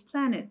to this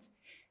planet.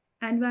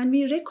 And when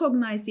we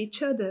recognize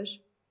each other,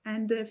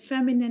 and the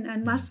feminine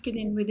and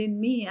masculine within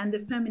me and the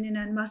feminine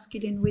and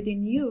masculine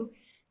within you,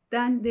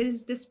 then there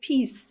is this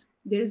peace,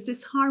 there is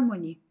this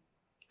harmony.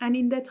 And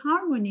in that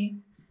harmony,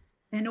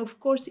 and of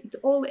course, it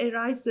all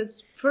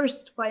arises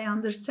first by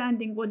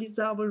understanding what is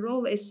our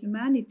role as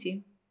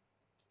humanity.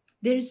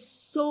 There's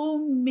so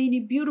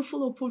many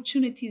beautiful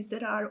opportunities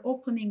that are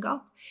opening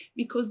up,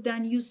 because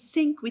then you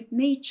sync with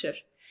nature,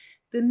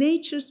 the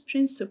nature's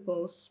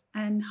principles,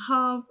 and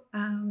how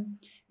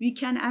we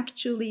can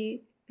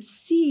actually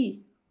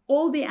see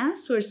all the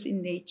answers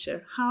in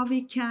nature, how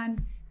we can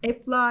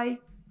apply,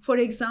 for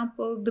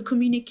example, the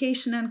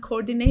communication and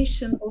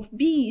coordination of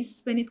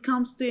bees when it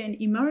comes to an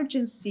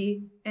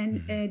emergency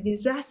and a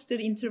disaster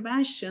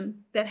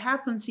intervention that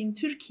happens in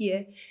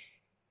Turkey.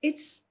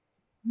 It's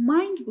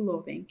mind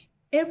blowing.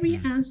 Every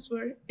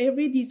answer,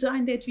 every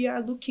design that we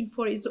are looking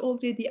for is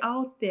already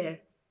out there,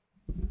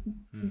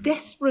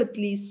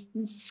 desperately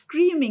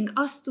screaming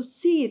us to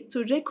see it,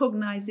 to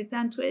recognize it,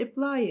 and to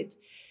apply it.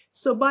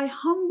 So, by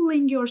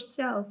humbling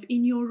yourself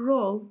in your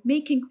role,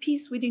 making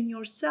peace within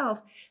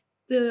yourself,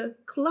 the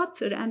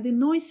clutter and the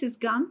noise is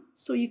gone,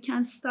 so you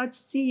can start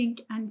seeing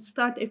and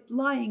start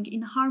applying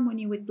in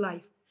harmony with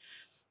life.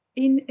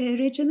 In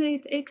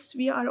Regenerate X,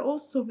 we are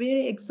also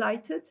very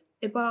excited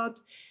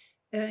about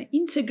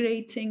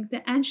integrating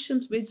the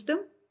ancient wisdom,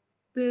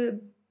 the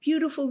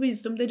beautiful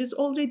wisdom that is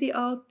already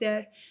out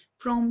there,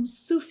 from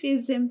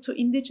Sufism to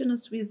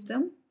indigenous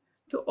wisdom,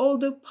 to all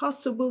the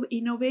possible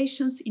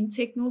innovations in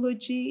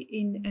technology,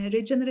 in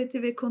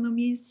regenerative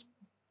economies.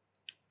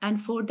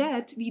 And for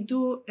that, we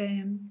do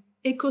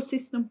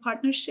ecosystem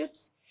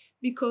partnerships,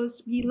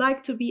 because we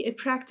like to be a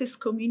practice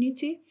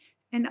community.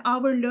 And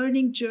our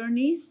learning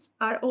journeys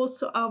are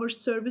also our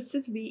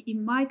services. We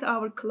invite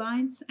our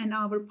clients and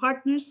our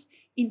partners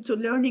into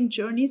learning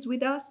journeys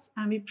with us,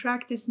 and we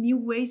practice new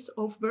ways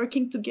of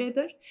working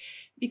together,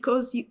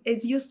 because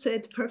as you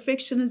said,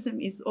 perfectionism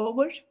is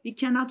over. We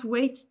cannot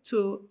wait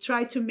to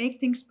try to make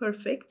things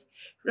perfect.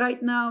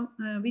 Right now,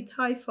 with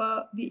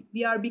Haifa,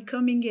 we are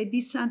becoming a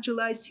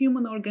decentralized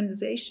human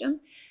organization,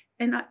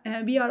 and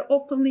we are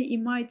openly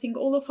inviting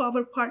all of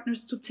our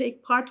partners to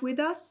take part with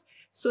us,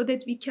 so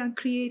that we can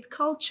create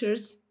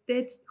cultures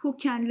that who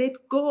can let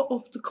go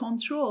of the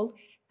control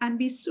and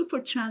be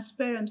super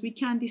transparent. We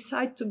can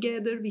decide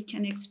together, we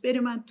can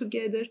experiment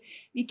together,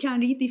 we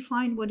can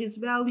redefine what is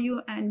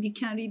value, and we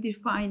can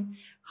redefine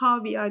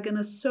how we are going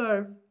to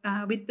serve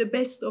with the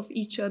best of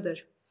each other.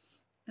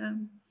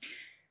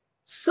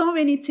 So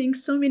many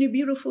things, so many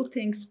beautiful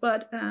things,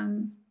 but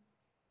the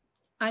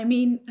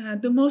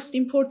most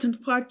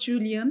important part,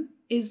 Julian,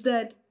 is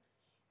that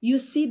you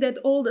see that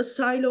all the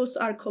silos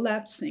are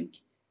collapsing.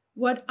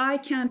 what I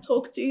can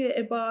talk to you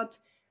about,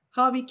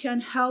 how we can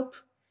help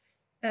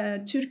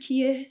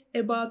Turkey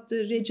about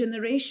the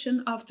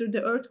regeneration after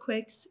the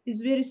earthquakes, is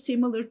very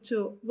similar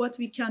to what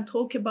we can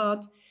talk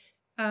about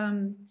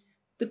um,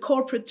 the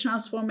corporate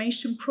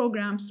transformation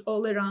programs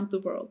all around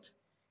the world.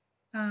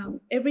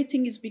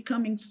 Everything is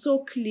becoming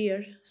so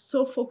clear,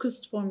 so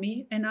focused for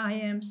me, and I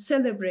am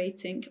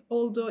celebrating,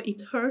 although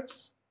it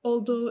hurts,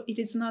 although it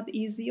is not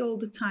easy all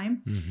the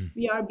time. Mm-hmm.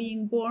 We are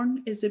being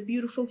born as a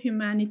beautiful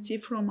humanity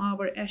from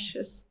our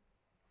ashes.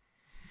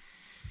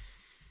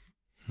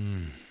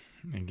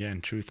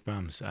 Again, truth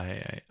bombs.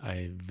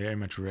 I very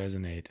much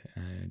resonate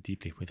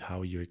deeply with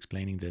how you're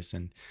explaining this,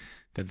 and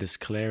that this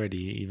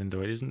clarity, even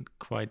though it isn't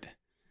quite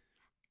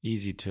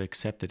easy to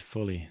accept it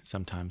fully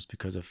sometimes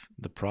because of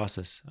the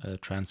process,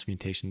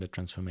 transmutation, the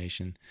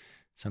transformation,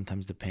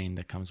 sometimes the pain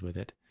that comes with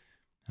it.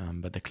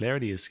 But the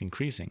clarity is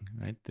increasing,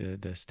 right?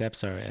 The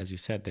steps are, as you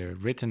said, they're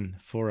written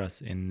for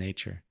us in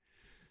nature.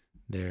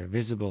 They're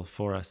visible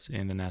for us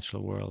in the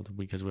natural world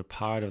because we're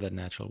part of that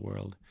natural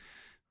world,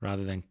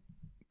 rather than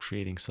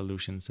creating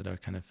solutions that are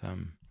kind of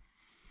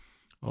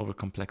over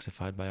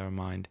complexified by our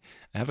mind.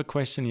 I have a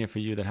question here for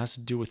you that has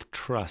to do with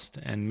trust,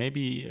 and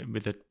maybe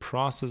with the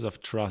process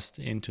of trust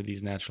into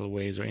these natural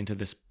ways, or into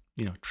this,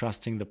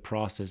 trusting the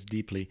process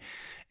deeply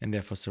and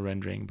therefore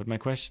surrendering. But my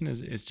question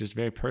is just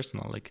very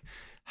personal. Like,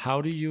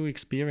 how do you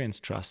experience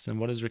trust, and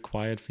what is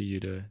required for you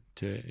to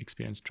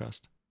experience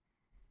trust?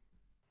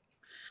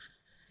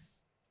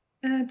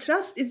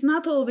 Trust is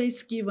not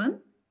always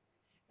given.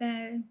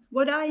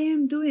 What I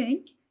am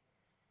doing,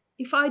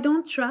 if I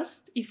don't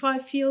trust, if I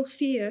feel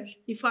fear,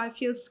 if I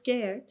feel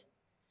scared,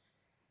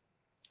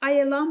 I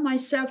allow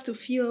myself to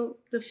feel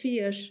the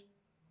fear.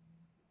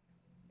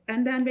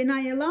 And then when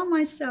I allow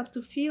myself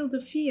to feel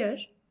the fear,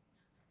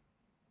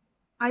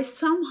 I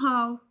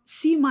somehow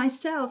see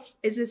myself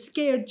as a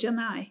scared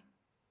Janai.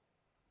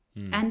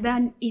 And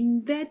then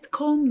in that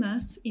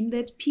calmness, in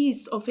that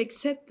peace of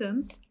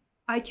acceptance,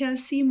 I can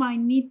see my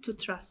need to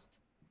trust.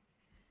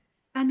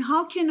 And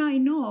how can I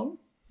know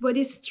what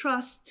is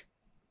trust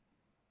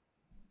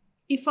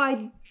if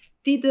I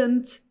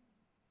didn't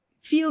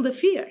feel the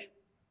fear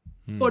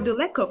or the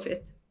lack of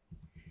it?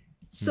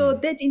 So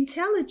that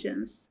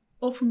intelligence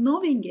of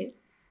knowing it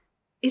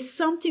is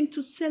something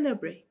to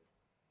celebrate.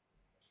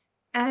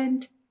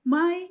 And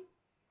my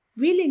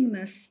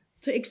willingness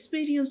to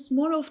experience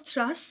more of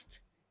trust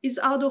is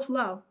out of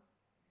love.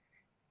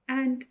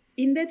 And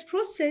in that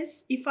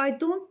process, if I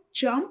don't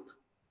jump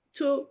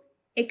to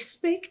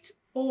expect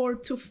or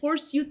to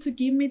force you to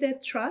give me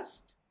that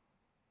trust,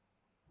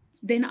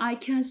 then I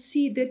can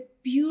see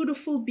that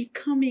beautiful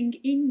becoming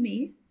in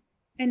me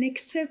and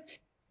accept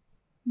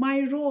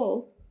my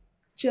role.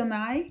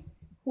 Janai,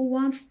 who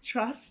wants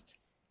trust,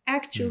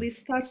 actually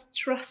starts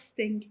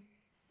trusting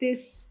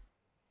this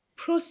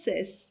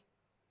process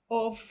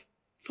of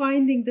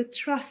finding the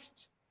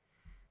trust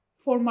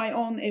for my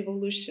own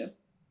evolution.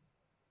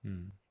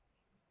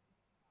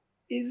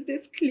 Is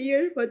this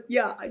clear? But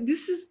yeah,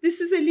 this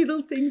is a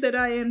little thing that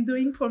I am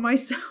doing for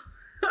myself.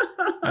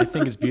 I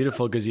think it's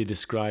beautiful because you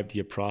described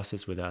your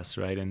process with us,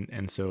 right?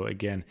 And so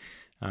again,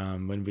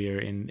 when we are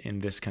in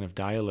this kind of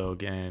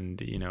dialogue,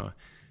 and in a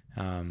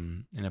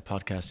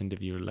podcast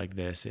interview like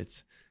this,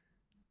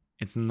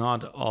 it's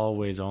not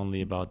always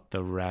only about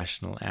the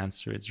rational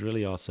answer. It's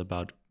really also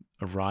about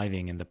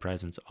arriving in the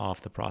presence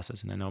of the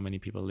process. And I know many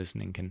people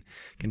listening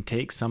can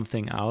take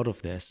something out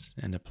of this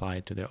and apply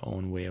it to their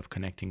own way of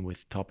connecting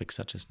with topics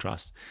such as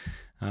trust.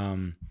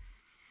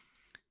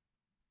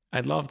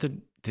 I'd love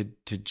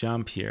to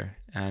jump here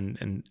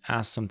and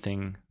ask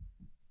something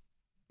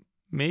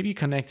maybe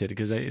connected,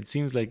 because it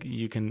seems like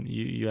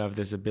you have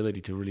this ability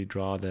to really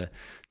draw the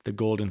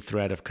golden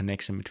thread of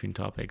connection between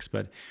topics.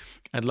 But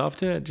I'd love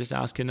to just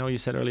ask you, I know you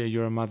said earlier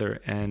you're a mother,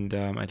 and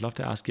I'd love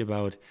to ask you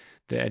about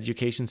the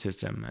education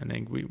system. I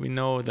think we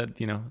know that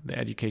the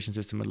education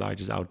system at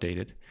large is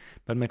outdated,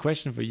 but my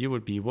question for you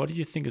would be, what do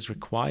you think is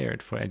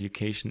required for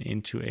education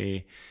into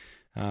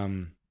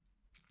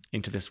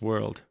this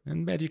world,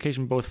 and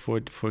education both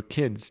for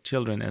kids,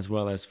 children, as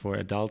well as for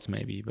adults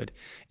maybe? But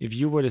if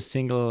you were to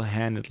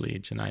single-handedly,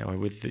 Janai, or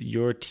with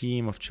your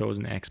team of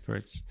chosen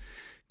experts,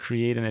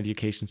 create an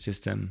education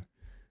system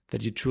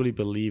that you truly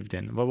believed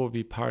in, what would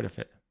be part of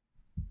it?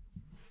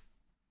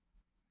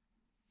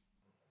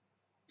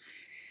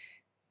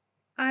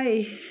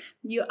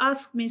 You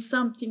asked me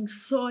something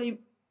so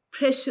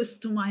precious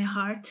to my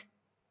heart,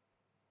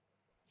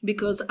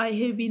 because I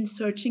have been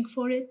searching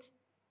for it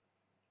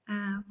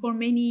for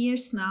many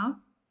years now.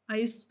 I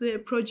used to do a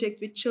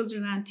project with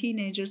children and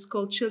teenagers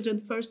called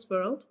Children First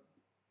World.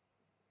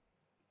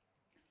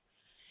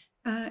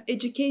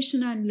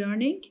 Education and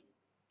learning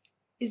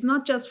is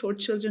not just for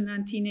children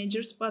and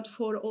teenagers, but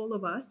for all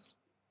of us.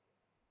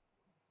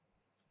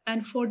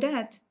 And for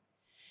that,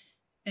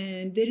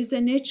 there is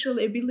a natural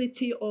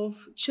ability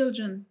of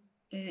children,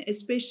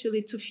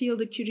 especially to feel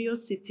the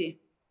curiosity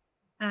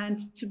and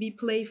to be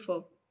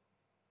playful.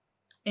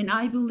 And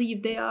I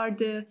believe they are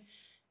the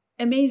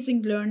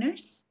amazing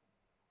learners,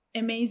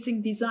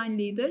 amazing design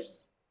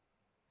leaders,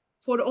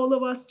 for all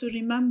of us to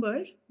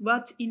remember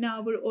what in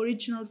our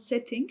original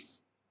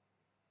settings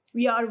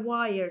we are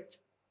wired.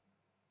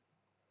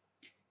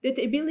 That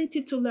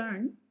ability to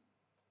learn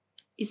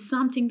is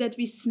something that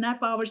we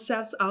snap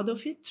ourselves out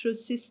of it through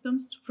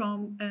systems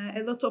from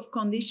a lot of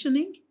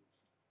conditioning.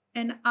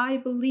 And I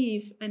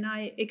believe, and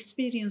I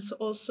experience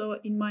also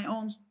in my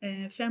own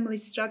family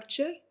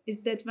structure,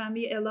 is that when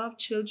we allow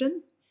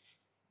children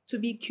to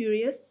be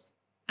curious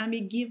and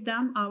we give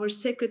them our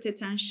sacred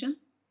attention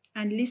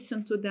and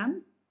listen to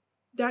them,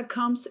 there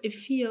comes a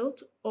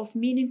field of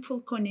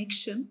meaningful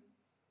connection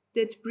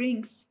that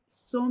brings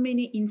so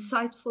many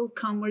insightful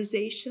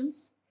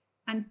conversations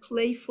and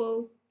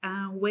playful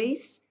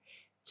ways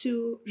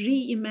to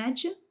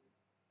reimagine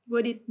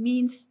what it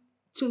means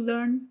to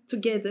learn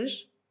together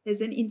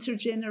as an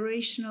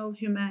intergenerational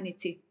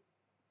humanity.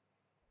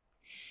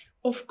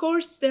 Of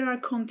course, there are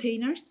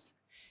containers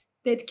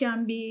that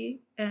can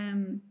be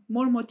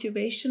more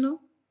motivational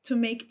to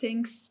make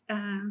things,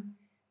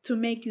 to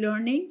make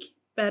learning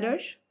better,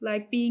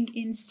 like being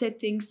in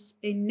settings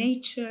in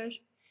nature,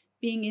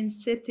 being in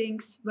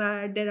settings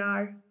where there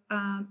are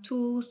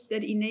tools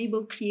that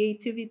enable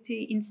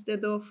creativity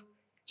instead of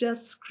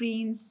just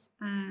screens,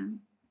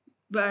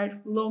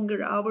 where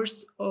longer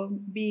hours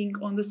of being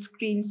on the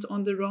screens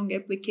on the wrong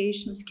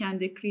applications can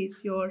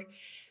decrease your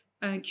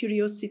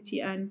curiosity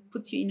and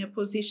put you in a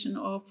position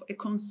of a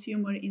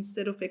consumer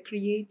instead of a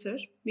creator.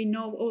 We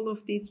know all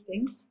of these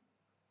things.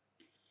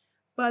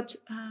 But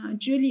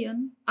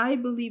Julian, I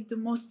believe the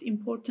most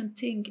important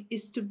thing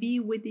is to be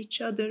with each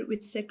other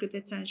with sacred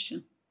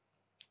attention.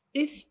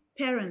 If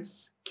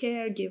parents,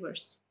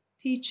 caregivers,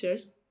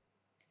 teachers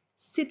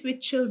sit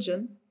with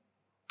children,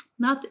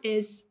 not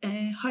as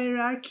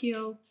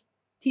hierarchical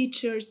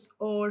teachers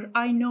or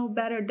I know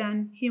better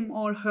than him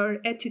or her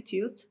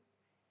attitude,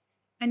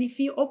 and if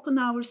we open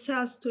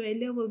ourselves to a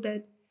level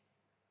that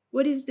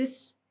what is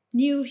this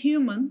new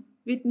human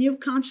with new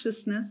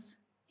consciousness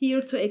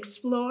here to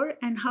explore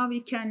and how we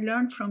can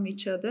learn from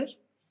each other,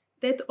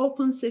 that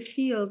opens a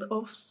field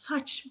of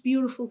such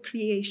beautiful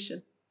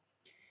creation.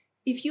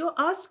 If you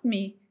ask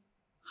me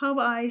how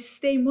I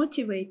stay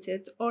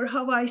motivated or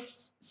how I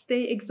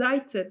stay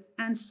excited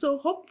and so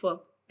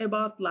hopeful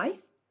about life,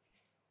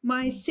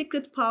 my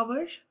secret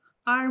power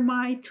are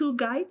my two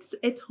guides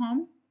at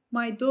home,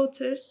 my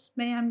daughters,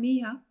 May and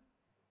Mia,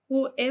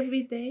 who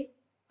every day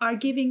are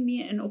giving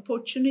me an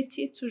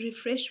opportunity to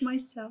refresh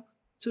myself,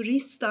 to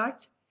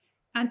restart,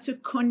 and to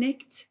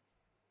connect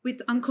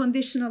with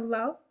unconditional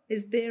love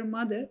as their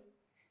mother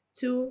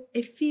to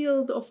a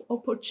field of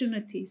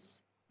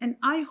opportunities. And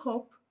I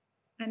hope,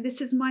 and this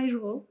is my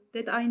role,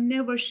 that I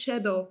never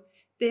shadow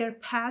their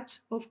path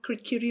of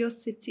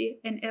curiosity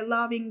and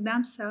allowing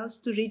themselves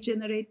to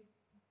regenerate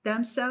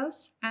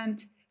themselves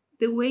and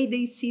the way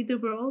they see the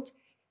world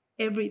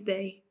every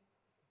day.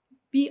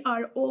 We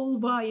are all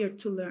wired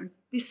to learn.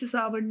 This is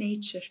our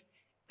nature.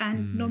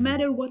 And no Mm.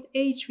 matter what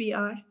age we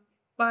are,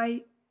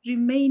 by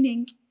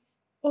remaining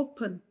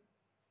open,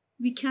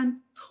 we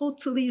can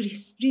totally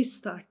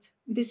restart.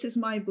 This is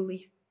my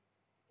belief.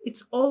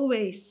 It's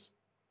always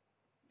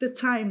the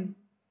time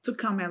to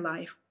come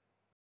alive.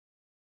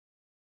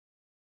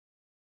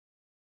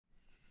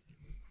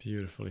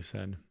 Beautifully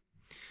said.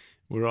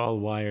 We're all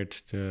wired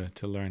to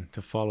learn,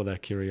 to follow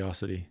that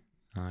curiosity.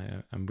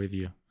 I'm with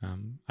you.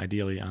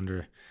 Ideally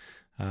under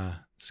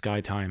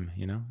sky time,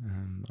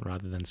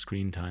 rather than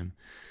screen time.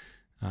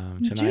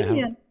 Chennai,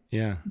 Julian,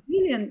 yeah.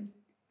 Julian,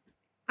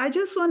 I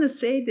just want to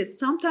say this.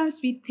 Sometimes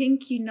we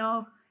think,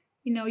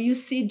 you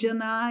see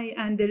Janai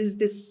and there is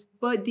this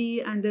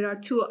body and there are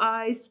two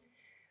eyes,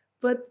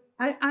 but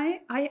I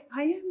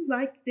am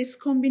like this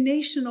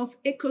combination of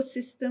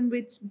ecosystem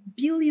with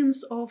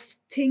billions of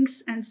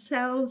things and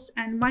cells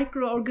and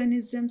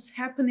microorganisms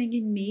happening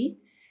in me.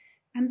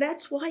 And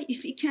that's why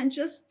if we can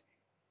just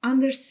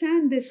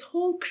understand this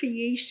whole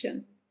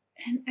creation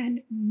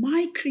and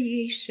my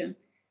creation,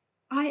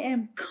 I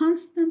am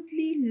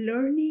constantly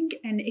learning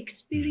and Mm.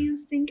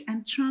 experiencing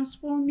and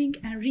transforming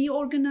and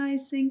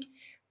reorganizing.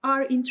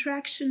 Our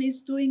interaction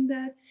is doing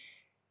that.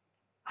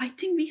 I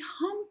think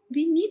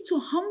we need to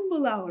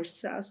humble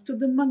ourselves to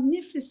the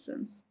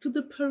magnificence, to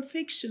the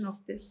perfection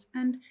of this.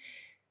 And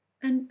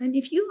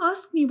if you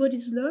ask me what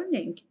is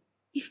learning,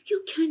 if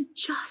you can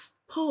just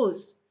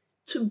pause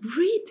to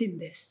breathe in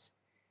this,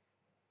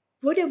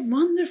 what a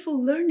wonderful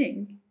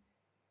learning.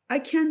 I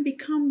can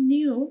become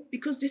new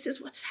because this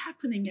is what's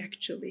happening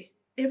actually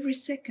every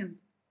second,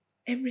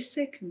 every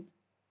second.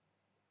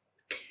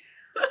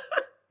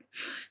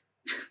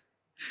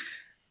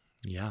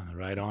 Yeah,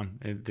 right on.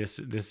 This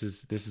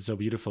is so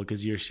beautiful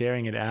because you're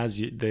sharing it as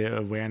the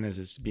awareness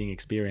is being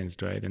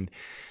experienced, right? And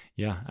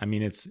yeah, I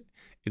mean it's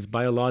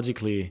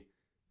biologically,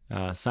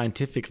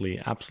 scientifically,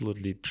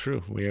 absolutely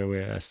true.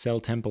 We're a cell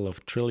temple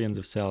of trillions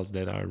of cells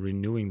that are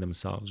renewing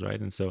themselves, right?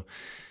 And so,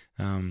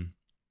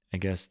 I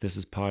guess this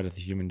is part of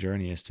the human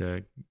journey, is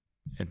to,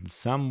 in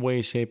some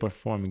way, shape, or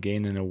form,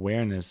 gain an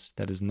awareness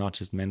that is not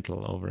just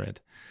mental over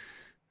it.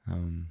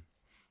 Um,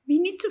 We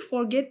need to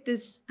forget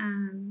this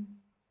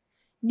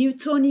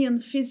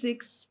Newtonian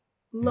physics.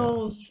 Yeah.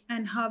 laws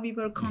and how we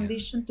were Yeah.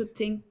 conditioned to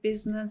think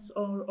business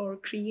or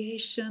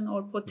creation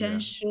or Yeah.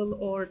 potential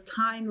or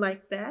time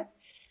like that.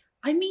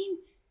 I mean,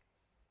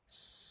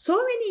 so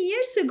many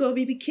years ago,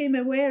 we became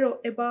aware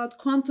about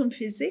quantum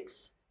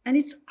physics, and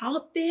it's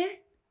out there.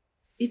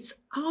 It's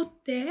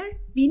out there.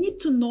 We need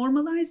to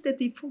normalize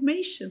that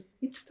information.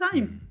 It's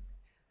time.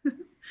 Mm.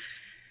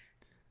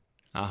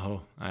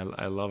 Aho,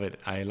 I love it.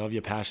 I love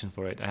your passion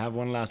for it. I have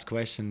one last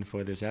question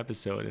for this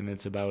episode, and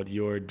it's about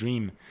your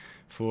dream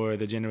for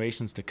the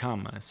generations to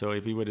come. So,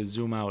 if we were to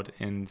zoom out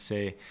and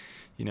say,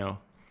 you know,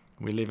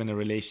 we live in a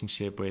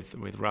relationship with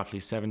roughly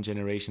 7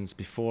 generations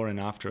before and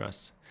after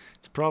us.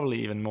 It's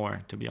probably even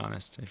more, to be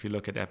honest, if you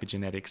look at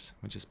epigenetics,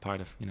 which is part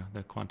of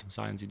the quantum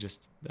science you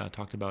just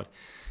talked about,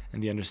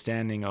 and the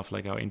understanding of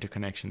like our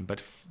interconnection.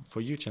 But for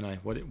you, Chennai,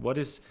 what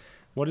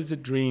is a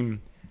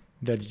dream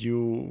that you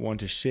want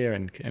to share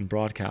and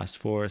broadcast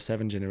for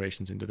 7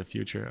 generations into the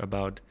future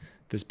about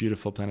this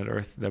beautiful planet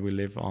Earth that we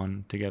live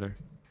on together?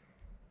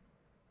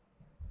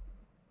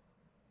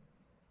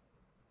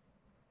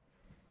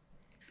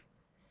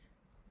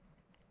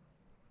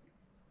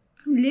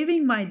 I'm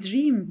living my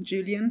dream,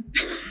 Julian.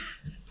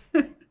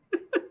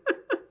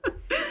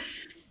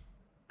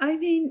 I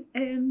mean,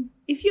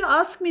 if you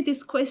asked me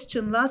this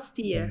question last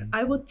year, Mm.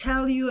 I would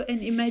tell you an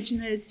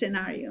imaginary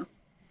scenario.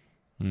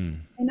 Mm.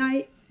 And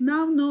I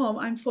now know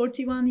I'm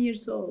 41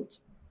 years old.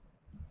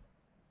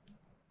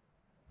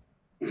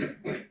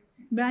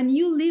 When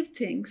you live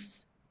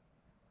things,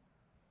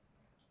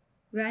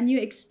 when you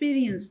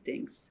experience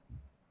things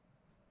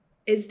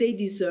as they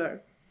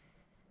deserve,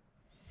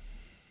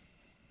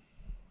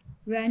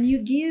 when you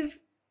give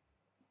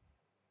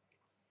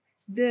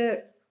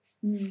the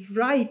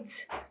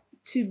right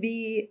to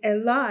be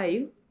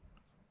alive,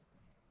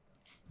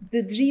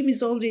 the dream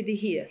is already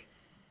here.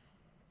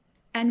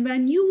 And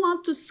when you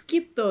want to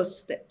skip those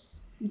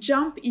steps,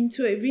 jump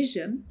into a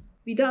vision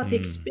without Mm.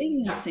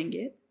 experiencing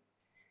it,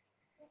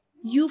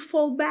 you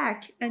fall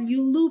back and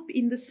you loop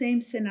in the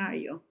same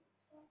scenario.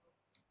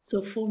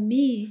 So for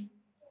me,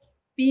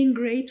 being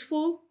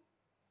grateful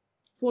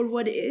for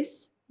what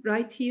is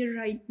right here,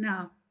 right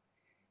now,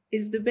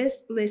 is the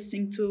best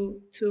blessing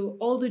to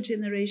all the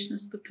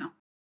generations to come.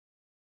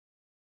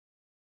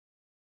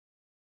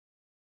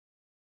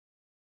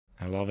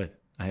 I love it.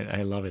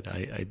 I love it.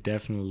 I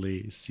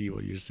definitely see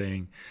what you're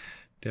saying.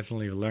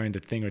 Definitely learned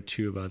a thing or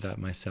two about that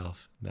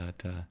myself.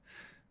 That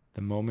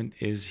the moment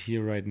is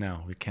here right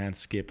now. We can't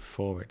skip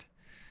forward.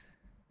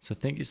 So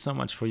thank you so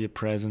much for your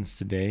presence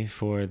today,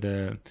 for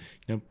the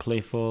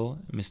playful,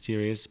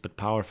 mysterious but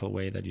powerful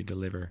way that you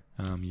deliver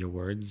your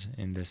words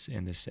in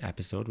this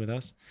episode with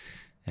us.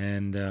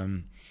 And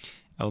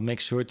I'll make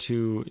sure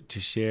to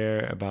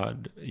share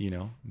about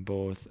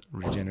both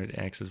Regenerate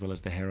X as well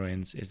as the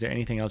Heroines. Is there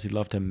anything else you'd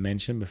love to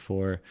mention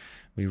before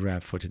we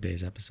wrap for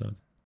today's episode?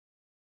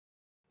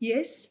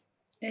 Yes,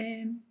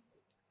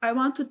 I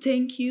want to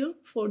thank you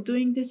for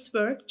doing this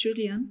work,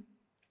 Julian.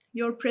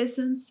 Your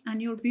presence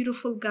and your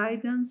beautiful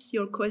guidance,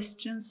 your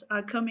questions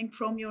are coming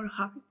from your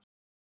heart.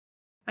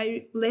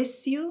 I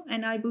bless you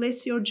and I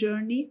bless your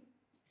journey.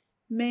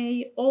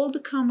 May all the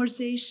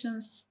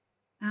conversations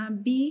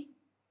be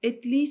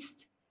at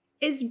least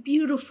as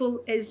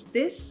beautiful as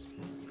this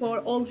for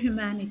all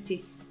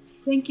humanity.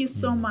 Thank you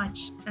so Mm. much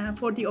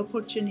for the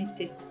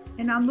opportunity.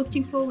 And I'm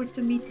looking forward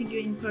to meeting you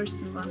in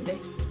person one day.